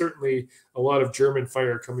there was certainly a lot of German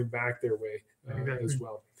fire coming back their way as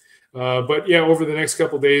well. But yeah, over the next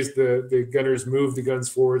couple of days, the gunners moved the guns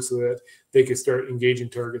forward so that they could start engaging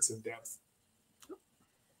targets in depth.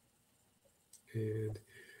 And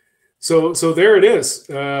so there it is.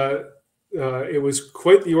 It was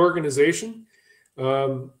quite the organization.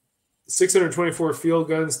 624 field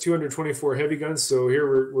guns, 224 heavy guns. So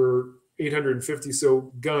here we're 850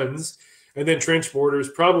 so guns, and then trench mortars,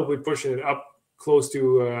 probably pushing it up close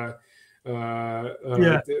to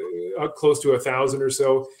up close to 1,000 or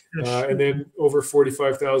so, and then over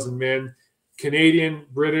 45,000 men, Canadian,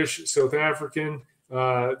 British, South African.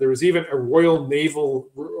 There was even a Royal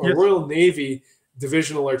Navy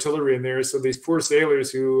divisional artillery in there. So these poor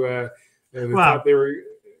sailors who they were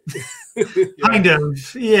kind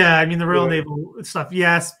of, yeah. I mean, the Royal Naval stuff,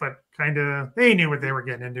 yes, but kind of, they knew what they were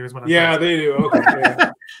getting into is what I'm Yeah, saying. they do. Okay.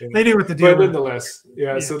 Yeah. Yeah. They knew what to do. But nonetheless,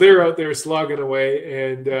 yeah, so they're out there slogging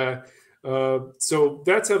away. And so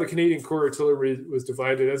that's how the Canadian Corps Artillery was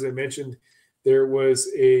divided. As I mentioned, there was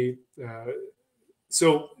a,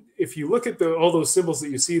 so if you look at all those symbols that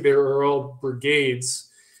you see there are all brigades.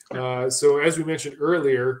 So as we mentioned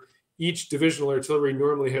earlier, each divisional artillery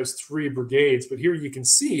normally has 3 brigades, but here you can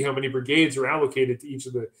see how many brigades are allocated to each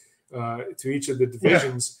of the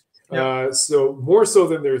divisions. Yeah. So more so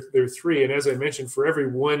than there are 3. And as I mentioned, for every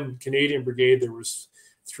 1 Canadian brigade, there was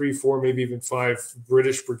 3, 4, maybe even 5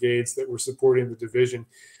 British brigades that were supporting the division.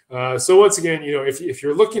 So once again, if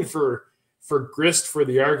you're looking for grist for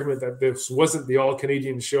the argument that this wasn't the all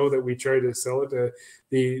Canadian show that we tried to sell it,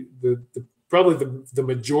 probably the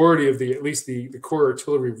majority of at least the Corps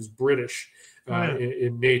Artillery was British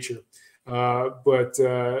in nature. But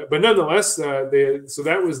nonetheless, so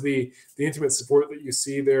that was the intimate support that you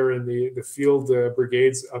see there in the field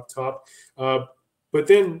brigades up top. But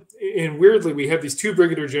then, and weirdly, we have these 2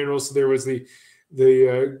 brigadier generals. So there was the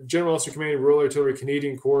General Officer Commanding Royal Artillery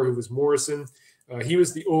Canadian Corps, who was Morrison. He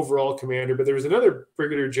was the overall commander, but there was another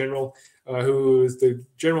brigadier general who was the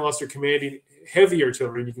General Officer Commanding Heavy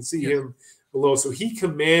Artillery, and you can see him below. So he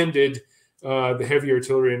commanded the heavy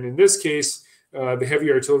artillery, and in this case, the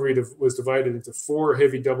heavy artillery was divided into 4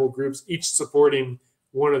 heavy double groups, each supporting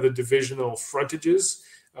one of the divisional frontages,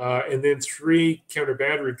 and then 3 counter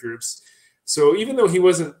battery groups. So even though he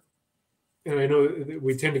wasn't, and I know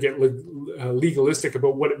we tend to get legalistic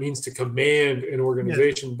about what it means to command an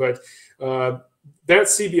organization, but that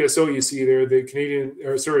CBSO you see there, the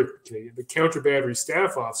the counter battery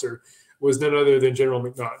staff officer, was none other than General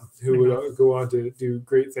McNaughton, who would go on to do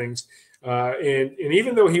great things. And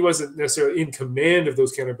even though he wasn't necessarily in command of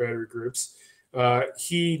those counter battery groups,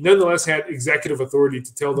 he nonetheless had executive authority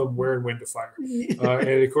to tell them where and when to fire.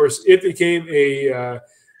 And of course, it became a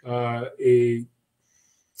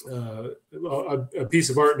piece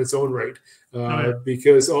of art in its own right,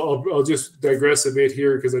 because I'll just digress a bit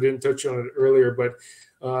here because I didn't touch on it earlier, but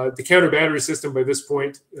the counter battery system by this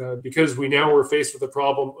point, because we now were faced with the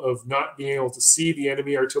problem of not being able to see the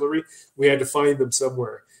enemy artillery, we had to find them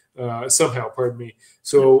somehow, pardon me.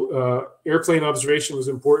 So airplane observation was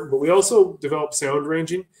important, but we also developed sound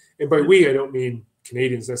ranging. And by we, I don't mean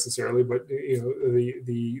Canadians necessarily, but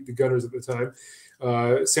the gunners at the time.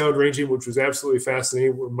 Sound ranging, which was absolutely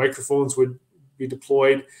fascinating, where microphones would be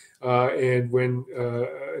deployed, and when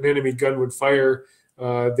an enemy gun would fire,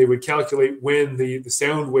 they would calculate when the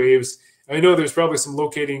sound waves. I know there's probably some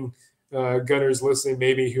locating gunners listening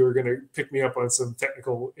maybe who are going to pick me up on some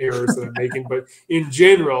technical errors that I'm making, but in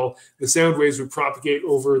general, the sound waves would propagate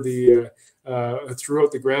over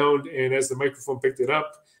throughout the ground, and as the microphone picked it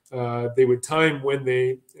up, they would time when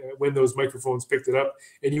those microphones picked it up,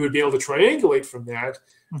 and you would be able to triangulate from that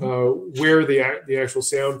where the actual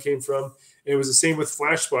sound came from. And it was the same with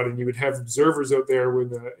flash spotting. You would have observers out there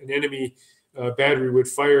when an enemy battery would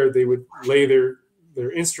fire. They would lay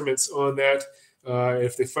their instruments on that.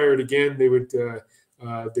 If they fired again, they would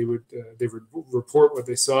report what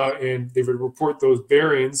they saw, and they would report those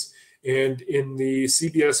bearings. And in the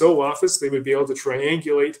CBSO office, they would be able to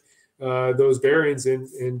triangulate those bearings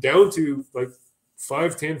and down to like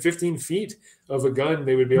 5, 10, 15 feet of a gun,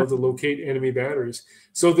 they would be able to locate enemy batteries.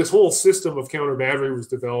 So this whole system of counter battery was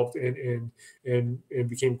developed and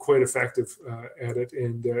became quite effective at it.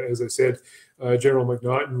 And as I said, General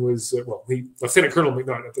McNaughton was Lieutenant Colonel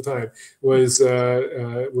McNaughton at the time was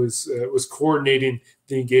coordinating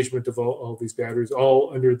the engagement of all these batteries,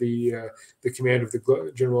 all under the command of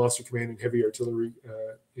the General Officer Commanding Heavy Artillery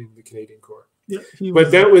in the Canadian Corps. Yeah,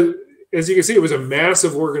 but that was, as you can see, it was a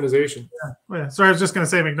massive organization. Yeah. So I was just going to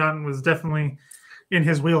say McNaughton was definitely in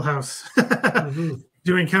his wheelhouse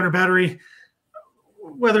doing counter battery.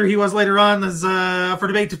 Whether he was later on is up for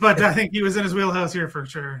debate, but I think he was in his wheelhouse here for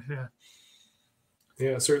sure.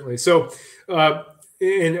 Yeah, certainly. So,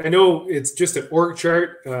 and I know it's just an org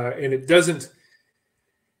chart, and it doesn't.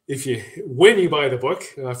 When you buy the book,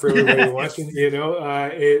 for everybody watching,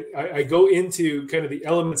 I go into kind of the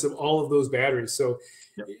elements of all of those batteries. So,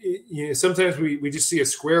 sometimes we just see a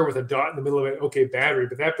square with a dot in the middle of it. Okay, battery,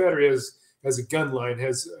 but that battery has a gun line,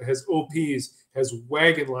 has OPs, has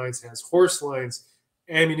wagon lines, has horse lines,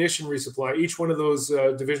 ammunition resupply. Each one of those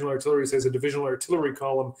divisional artilleries has a divisional artillery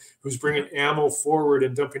column who's bringing ammo forward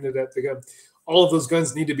and dumping it at the gun. All of those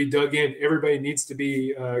guns need to be dug in. Everybody needs to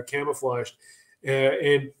be camouflaged.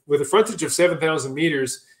 And with a frontage of 7,000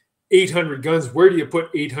 meters, 800 guns, where do you put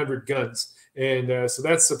 800 guns? And so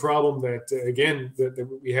that's the problem that, again, that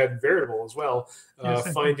we had in Veritable as well.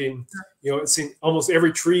 Finding, it seemed almost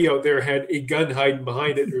every tree out there had a gun hiding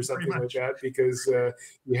behind it or something like that, because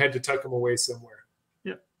you had to tuck them away somewhere.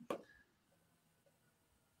 Yep.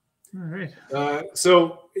 All right.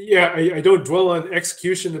 So, yeah, I don't dwell on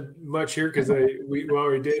execution much here because we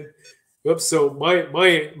already did. Oops. So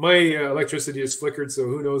my electricity has flickered, so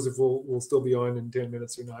who knows if we'll still be on in 10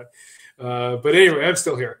 minutes or not. But anyway, I'm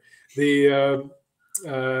still here.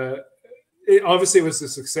 Obviously it was a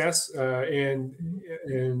success, and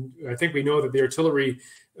I think we know that the artillery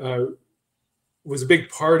was a big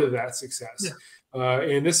part of that success. Yeah.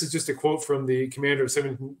 And this is just a quote from the commander of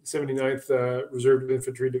 79th Reserve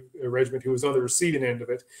Infantry Regiment, who was on the receiving end of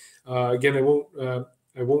it. Again, I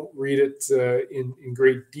won't read it in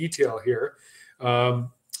great detail here.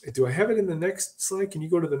 Do I have it in the next slide? Can you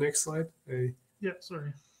go to the next slide? Yeah,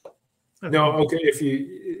 sorry. No, okay. If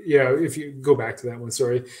you go back to that one,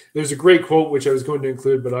 sorry. There's a great quote which I was going to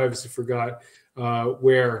include, but I obviously forgot,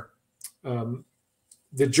 where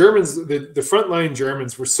the Germans, the frontline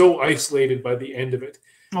Germans, were so isolated by the end of it.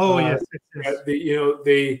 Oh yes.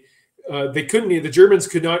 They couldn't. The Germans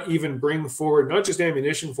could not even bring forward not just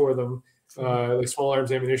ammunition for them, like small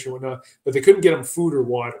arms ammunition, and whatnot, but they couldn't get them food or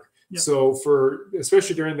water. Yep. So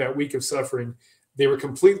especially during that week of suffering, they were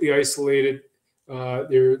completely isolated.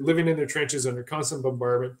 They're living in their trenches under constant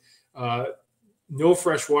bombardment, no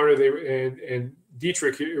fresh water. And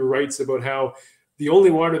Dietrich writes about how the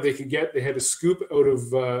only water they could get, they had to scoop out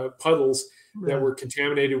of puddles that were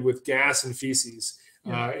contaminated with gas and feces.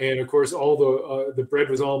 And of course, all the bread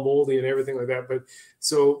was all moldy and everything like that. But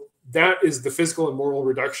so that is the physical and moral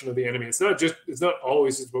reduction of the enemy. It's not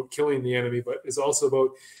always just about killing the enemy, but it's also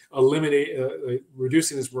about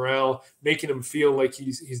reducing his morale, making him feel like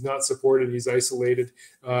he's not supported, he's isolated,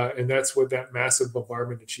 and that's what that massive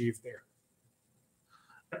bombardment achieved there.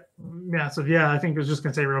 Massive, yeah. I think I was just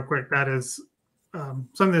going to say real quick, that is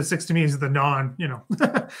something that sticks to me is the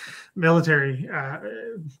military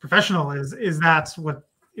professional is that's what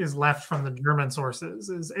is left from the German sources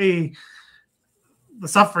is the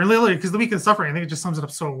suffering, literally, because the week of suffering, I think it just sums it up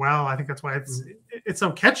so well. I think that's why it's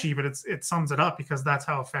so catchy, but it sums it up because that's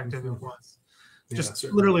how effective it was. Just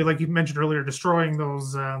literally, like you mentioned earlier, destroying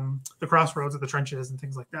those the crossroads of the trenches and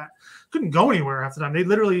things like that. Couldn't go anywhere half the time. They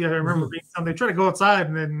literally, I remember being they try to go outside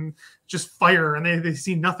and then just fire, and they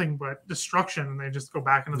see nothing but destruction, and they just go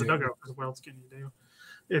back into the dugout because what else can you do?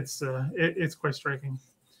 It's quite striking.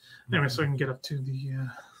 Anyway, so we can get up to the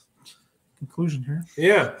conclusion here.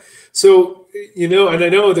 Yeah. So, and I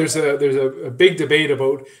know there's a big debate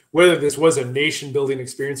about whether this was a nation building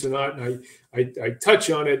experience or not. And I touch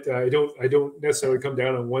on it. I don't necessarily come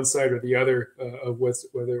down on one side or the other of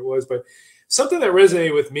whether it was, but something that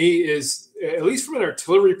resonated with me is, at least from an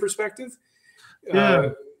artillery perspective,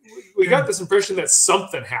 we got this impression that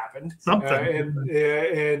something happened, and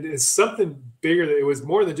it's something bigger. That it was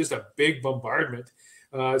more than just a big bombardment.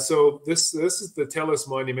 So this is the Tellus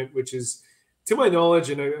Monument, which is, to my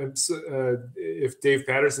knowledge, and if Dave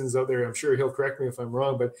Patterson's out there, I'm sure he'll correct me if I'm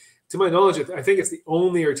wrong, but to my knowledge, I think it's the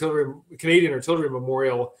only Canadian artillery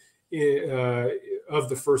memorial of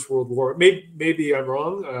the First World War. Maybe I'm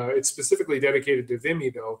wrong. It's specifically dedicated to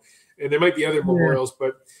Vimy, though, and there might be other memorials,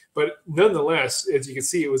 but nonetheless, as you can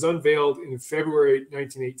see, it was unveiled in February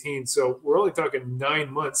 1918. So we're only talking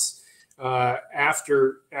 9 months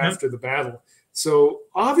after the battle. So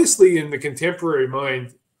obviously, in the contemporary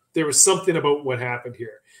mind, there was something about what happened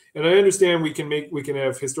here. And I understand we can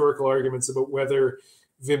have historical arguments about whether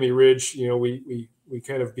Vimy Ridge, we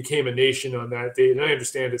kind of became a nation on that date. And I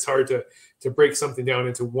understand it's hard to break something down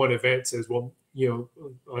into one event. Says, well,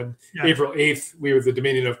 on April 8th, we were the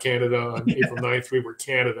Dominion of Canada. On April 9th, we were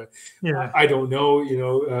Canada. Yeah. I don't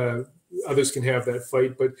know, others can have that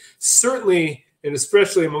fight, but certainly, and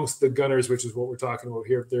especially amongst the gunners, which is what we're talking about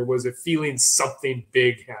here, there was a feeling something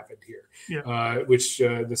big happened here, which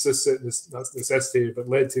necessitated, but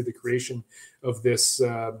led to the creation of this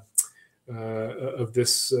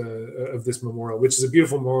memorial, which is a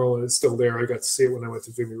beautiful memorial, and it's still there. I got to see it when I went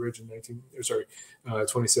to Vimy Ridge in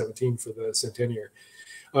 2017 for the centennial.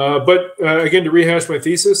 But again, to rehash my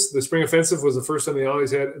thesis, the spring offensive was the first time the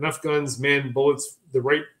Allies had enough guns, men, bullets,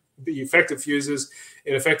 the effective fuses,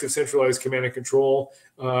 and effective centralized command and control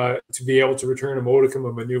to be able to return a modicum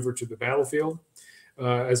of maneuver to the battlefield.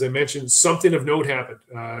 As I mentioned, something of note happened.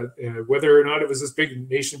 Whether or not it was this big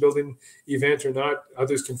nation-building event or not,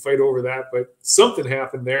 others can fight over that. But something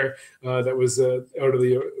happened there that was out of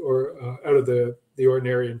the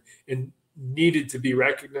ordinary and needed to be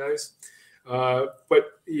recognized.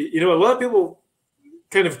 But a lot of people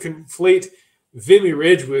kind of conflate Vimy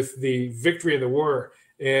Ridge with the victory in the war.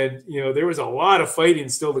 And, there was a lot of fighting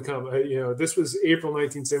still to come. This was April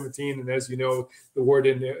 1917. And as you know, the war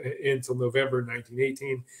didn't end until November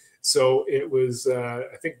 1918. So it was,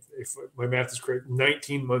 I think, if my math is correct,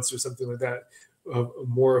 19 months or something like that,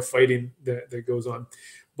 more of fighting that goes on.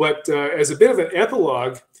 But as a bit of an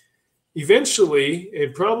epilogue, eventually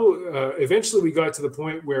we got to the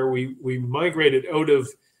point where we migrated out of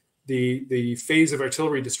the phase of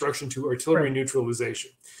artillery destruction to artillery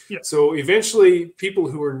neutralization. Yeah. So eventually people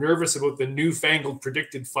who were nervous about the newfangled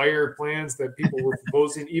predicted fire plans that people were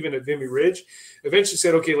proposing, even at Vimy Ridge, eventually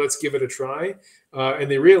said, okay, let's give it a try.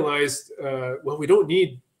 And they realized, well, we don't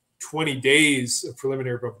need 20 days of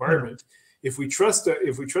preliminary bombardment. If we trust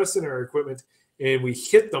in our equipment and we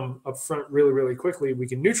hit them up front really, really quickly, we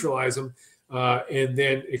can neutralize them and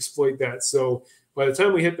then exploit that. So by the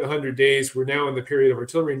time we hit the 100 days, we're now in the period of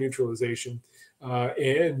artillery neutralization,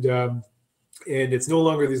 and it's no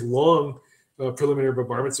longer these long preliminary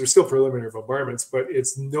bombardments. They're still preliminary bombardments, but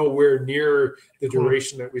it's nowhere near the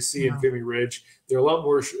duration that we see in Vimy Ridge. They're a lot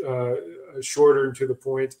more shorter and to the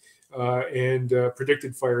point, and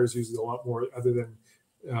predicted fire is usually a lot more other than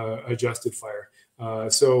adjusted fire.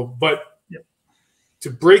 But to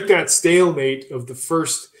break that stalemate of the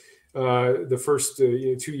first 2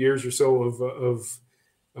 years or so of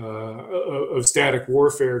static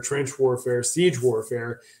warfare, trench warfare, siege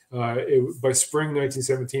warfare, by spring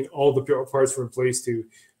 1917, all the parts were in place to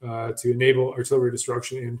enable artillery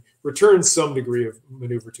destruction and return some degree of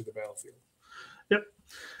maneuver to the battlefield. Yep.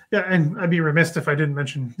 Yeah, and I'd be remiss if I didn't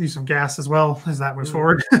mention use of gas as well as that moves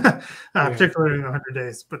forward, particularly in 100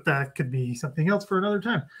 days. But that could be something else for another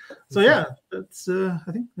time. So yeah, that's. I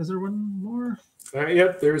think is there one more?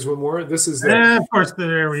 Yep, there's one more. This is of course.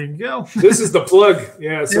 There we go. This is the plug.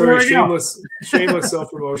 Yeah, sorry, shameless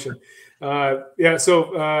self-promotion. So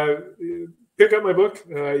pick up my book.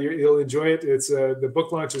 You'll enjoy it. It's the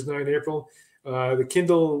book launch is 9 April. The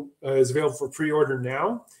Kindle is available for pre-order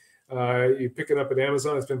now. You pick it up at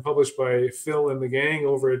Amazon. It's been published by Phil and the gang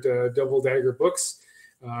over at Double Dagger Books.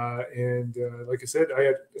 And like I said,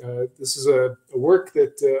 this is a work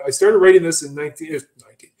that I started writing this in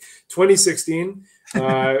 2016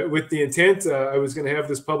 with the intent I was going to have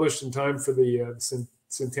this published in time for the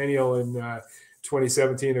centennial in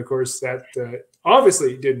 2017. Of course, that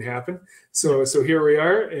obviously didn't happen. So here we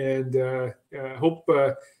are, and I hope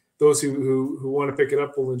those who want to pick it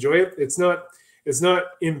up will enjoy it. It's not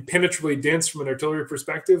impenetrably dense from an artillery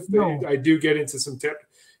perspective. No. I do get into some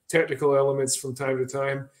technical elements from time to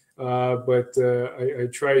time, but I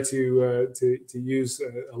try to use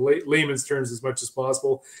layman's terms as much as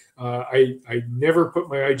possible. I never put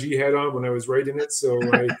my IG hat on when I was writing it, so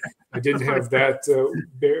I didn't have that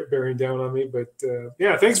bearing down on me. But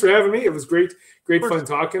yeah, thanks for having me. It was great fun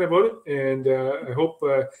talking about it, and I hope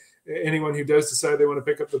anyone who does decide they want to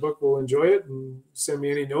pick up the book will enjoy it and send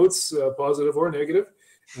me any notes, positive or negative,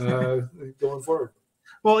 going forward.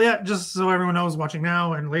 Well, yeah, just so everyone knows watching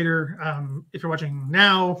now and later, if you're watching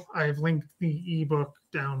now, I've linked the ebook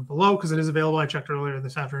down below because it is available. I checked earlier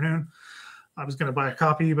this afternoon. I was going to buy a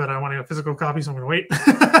copy, but I wanted a physical copy, so I'm going to wait.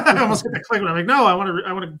 I almost hit the click, but I'm like, no, I want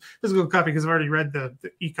a physical copy because I've already read the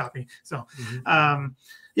e-copy. So,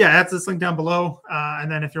 yeah, that's linked down below.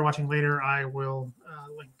 And then if you're watching later, I will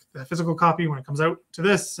link the physical copy when it comes out to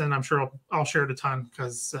this, and I'm sure I'll share it a ton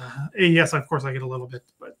because, yes, of course, I get a little bit,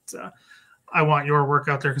 but I want your work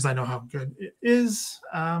out there because I know how good it is.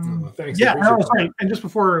 Thanks. Yeah, no, sorry. And just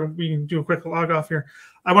before we do a quick log off here,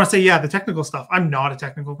 I want to say, yeah, the technical stuff. I'm not a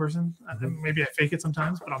technical person. Maybe I fake it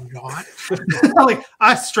sometimes, but I'm not. Like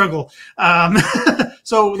I struggle.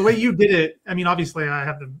 So the way you did it, I mean, obviously I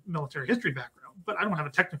have the military history background, but I don't have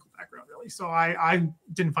a technical background really. So I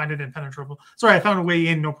didn't find it impenetrable. Sorry, I found a way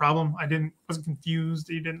in, no problem. Wasn't confused.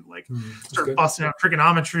 You didn't like start busting out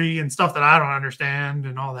trigonometry and stuff that I don't understand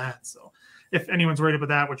and all that. So if anyone's worried about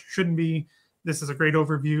that, which shouldn't be, this is a great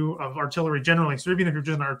overview of artillery generally. So even if you're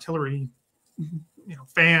just an artillery,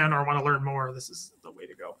 fan or want to learn more, this is the way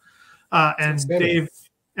to go.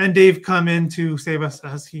 And Dave come in to save us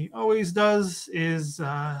as he always does. Is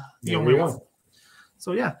the only one.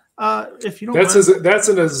 So yeah, if you don't, that's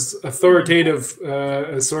an as authoritative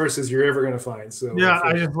a source as you're ever going to find. So yeah,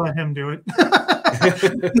 I just let him do it.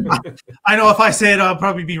 I know if I say it, I'll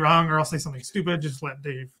probably be wrong or I'll say something stupid. Just let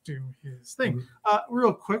Dave do his thing.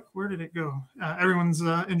 Real quick, where did it go? Everyone's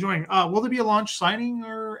enjoying. Will there be a launch signing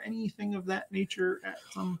or anything of that nature at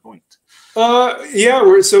some point? Yeah,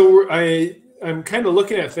 I'm kind of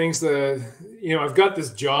looking at things that, I've got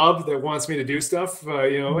this job that wants me to do stuff,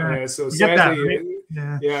 so sadly,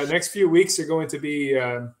 next few weeks are going to be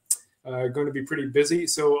going to be pretty busy.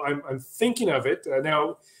 So I'm thinking of it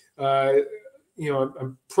now.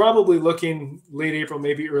 I'm probably looking late April,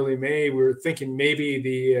 maybe early May. We're thinking maybe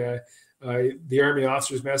the Army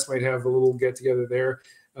Officers Mess might have a little get together there.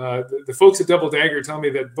 The folks at Double Dagger tell me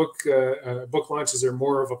that book launches are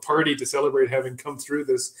more of a party to celebrate having come through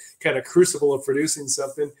this kind of crucible of producing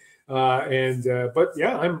something. But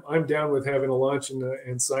yeah, I'm down with having a launch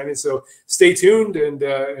and signing. So stay tuned, and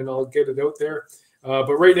I'll get it out there.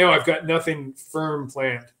 But right now, I've got nothing firm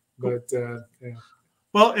planned. But yeah.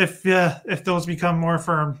 Well, if those become more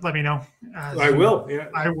firm, let me know. I will. Yeah,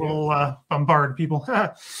 I will bombard people.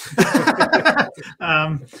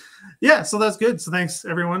 Yeah, so that's good. So thanks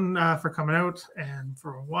everyone for coming out and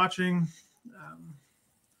for watching.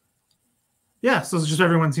 Yeah, so it's just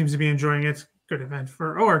everyone seems to be enjoying it. Good event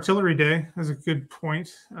for Artillery Day is a good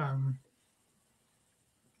point.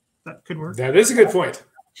 That could work. That is a good point.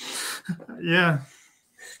 Yeah.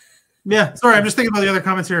 Yeah, sorry, I'm just thinking about the other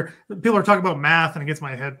comments here. People are talking about math, and it gets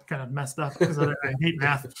my head kind of messed up because I hate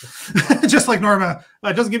math. Just like Norma,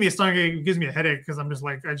 it doesn't give me a stomach ache, it gives me a headache because I'm just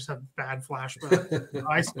like, I just have bad flashbacks in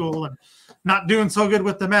high school and not doing so good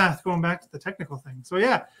with the math, going back to the technical thing. So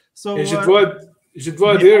yeah, so je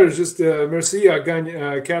dois dire juste merci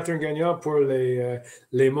à Catherine Gagnon pour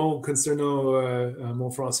les mots concernant mon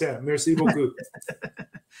français. Merci beaucoup.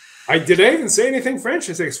 Did I even say anything French?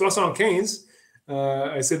 I said 75.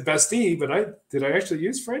 I said Bastille, but did I actually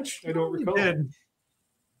use French? I don't recall.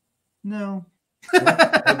 No.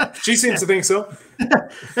 She seems to think so.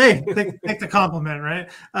 Hey, take the compliment, right?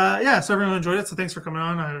 Yeah, so everyone enjoyed it. So thanks for coming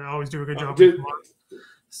on. I always do a good job.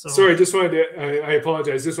 Sorry, just wanted to, I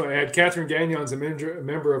apologize. Just want to add, Catherine Gagnon's a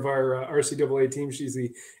member of our RCAA team. She's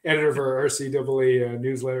the editor of our RCAA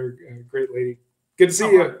newsletter. Great lady. Good to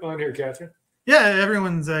see you on here, Catherine. Yeah,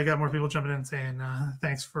 everyone's got more people jumping in saying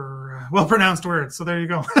thanks for well-pronounced words. So there you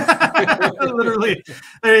go. Literally,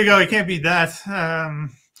 there you go. You can't beat that.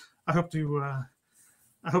 I hope to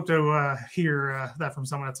hear that from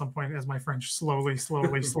someone at some point as my French slowly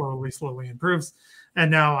improves.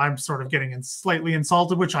 And now I'm sort of getting slightly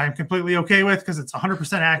insulted, which I am completely okay with because it's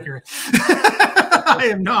 100% accurate. I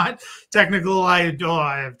am not technical. I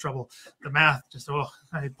have trouble. The math,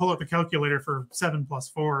 I pull up the calculator for 7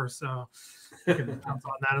 + 4. So you can count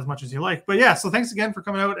on that as much as you like. But yeah, so thanks again for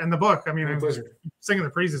coming out. And the book, I mean, I'm singing the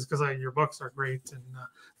praises because your books are great. And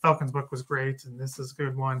Falcon's book was great. And this is a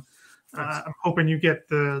good one. I'm hoping you get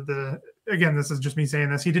again, this is just me saying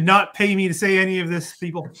this. He did not pay me to say any of this,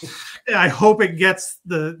 people. I hope it gets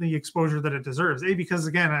the exposure that it deserves. Because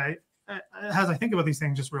again, as I think about these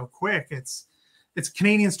things just real quick, it's a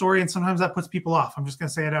Canadian story, and sometimes that puts people off. I'm just going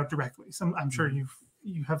to say it out directly. I'm sure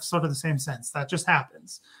you have sort of the same sense. That just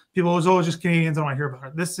happens. People always just Canadians don't want to hear about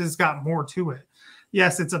it. This has got more to it.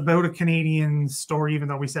 Yes, it's about a Canadian story, even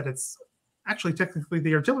though we said it's actually technically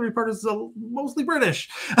the artillery part is mostly British,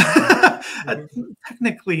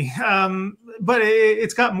 technically. But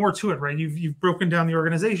it's got more to it, right? You've broken down the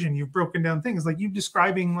organization. You've broken down things like you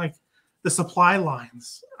describing like the supply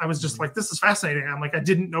lines. I was just like, this is fascinating. I'm like, I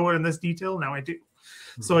didn't know it in this detail. Now I do.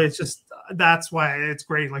 So it's just, that's why it's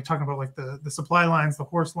great. Like talking about like the supply lines, the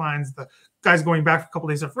horse lines, the guys going back for a couple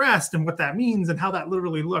of days of rest and what that means and how that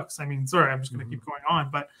literally looks. I mean, sorry, I'm just going to keep going on,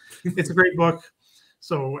 but it's a great book.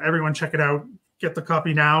 So everyone check it out. Get the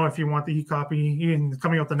copy now if you want the e-copy. Even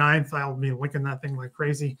coming out the 9th, I'll be linking that thing like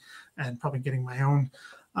crazy and probably getting my own.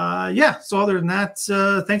 Yeah, so other than that,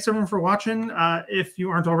 thanks everyone for watching. If you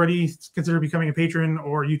aren't already, consider becoming a patron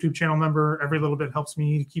or YouTube channel member. Every little bit helps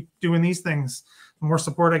me keep doing these things. The more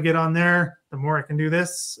support I get on there, the more I can do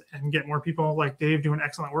this and get more people like Dave doing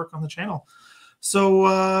excellent work on the channel.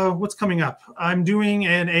 So what's coming up? I'm doing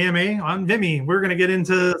an AMA on Vimy. We're going to get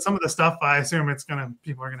into some of the stuff. I assume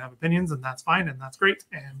people are going to have opinions, and that's fine, and that's great,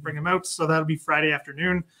 and bring them out. So that'll be Friday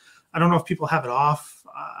afternoon. I don't know if people have it off.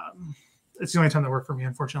 It's the only time that worked for me,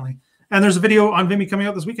 unfortunately. And there's a video on Vimy coming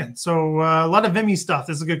out this weekend. So a lot of Vimy stuff.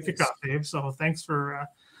 This is a good kickoff, Dave. So thanks for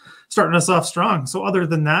starting us off strong. So other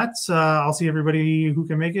than that, I'll see everybody who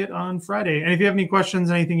can make it on Friday. And if you have any questions,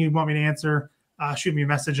 anything you want me to answer, shoot me a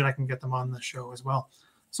message and I can get them on the show as well.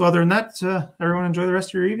 So other than that, everyone enjoy the rest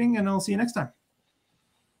of your evening, and I'll see you next time.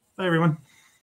 Bye, everyone.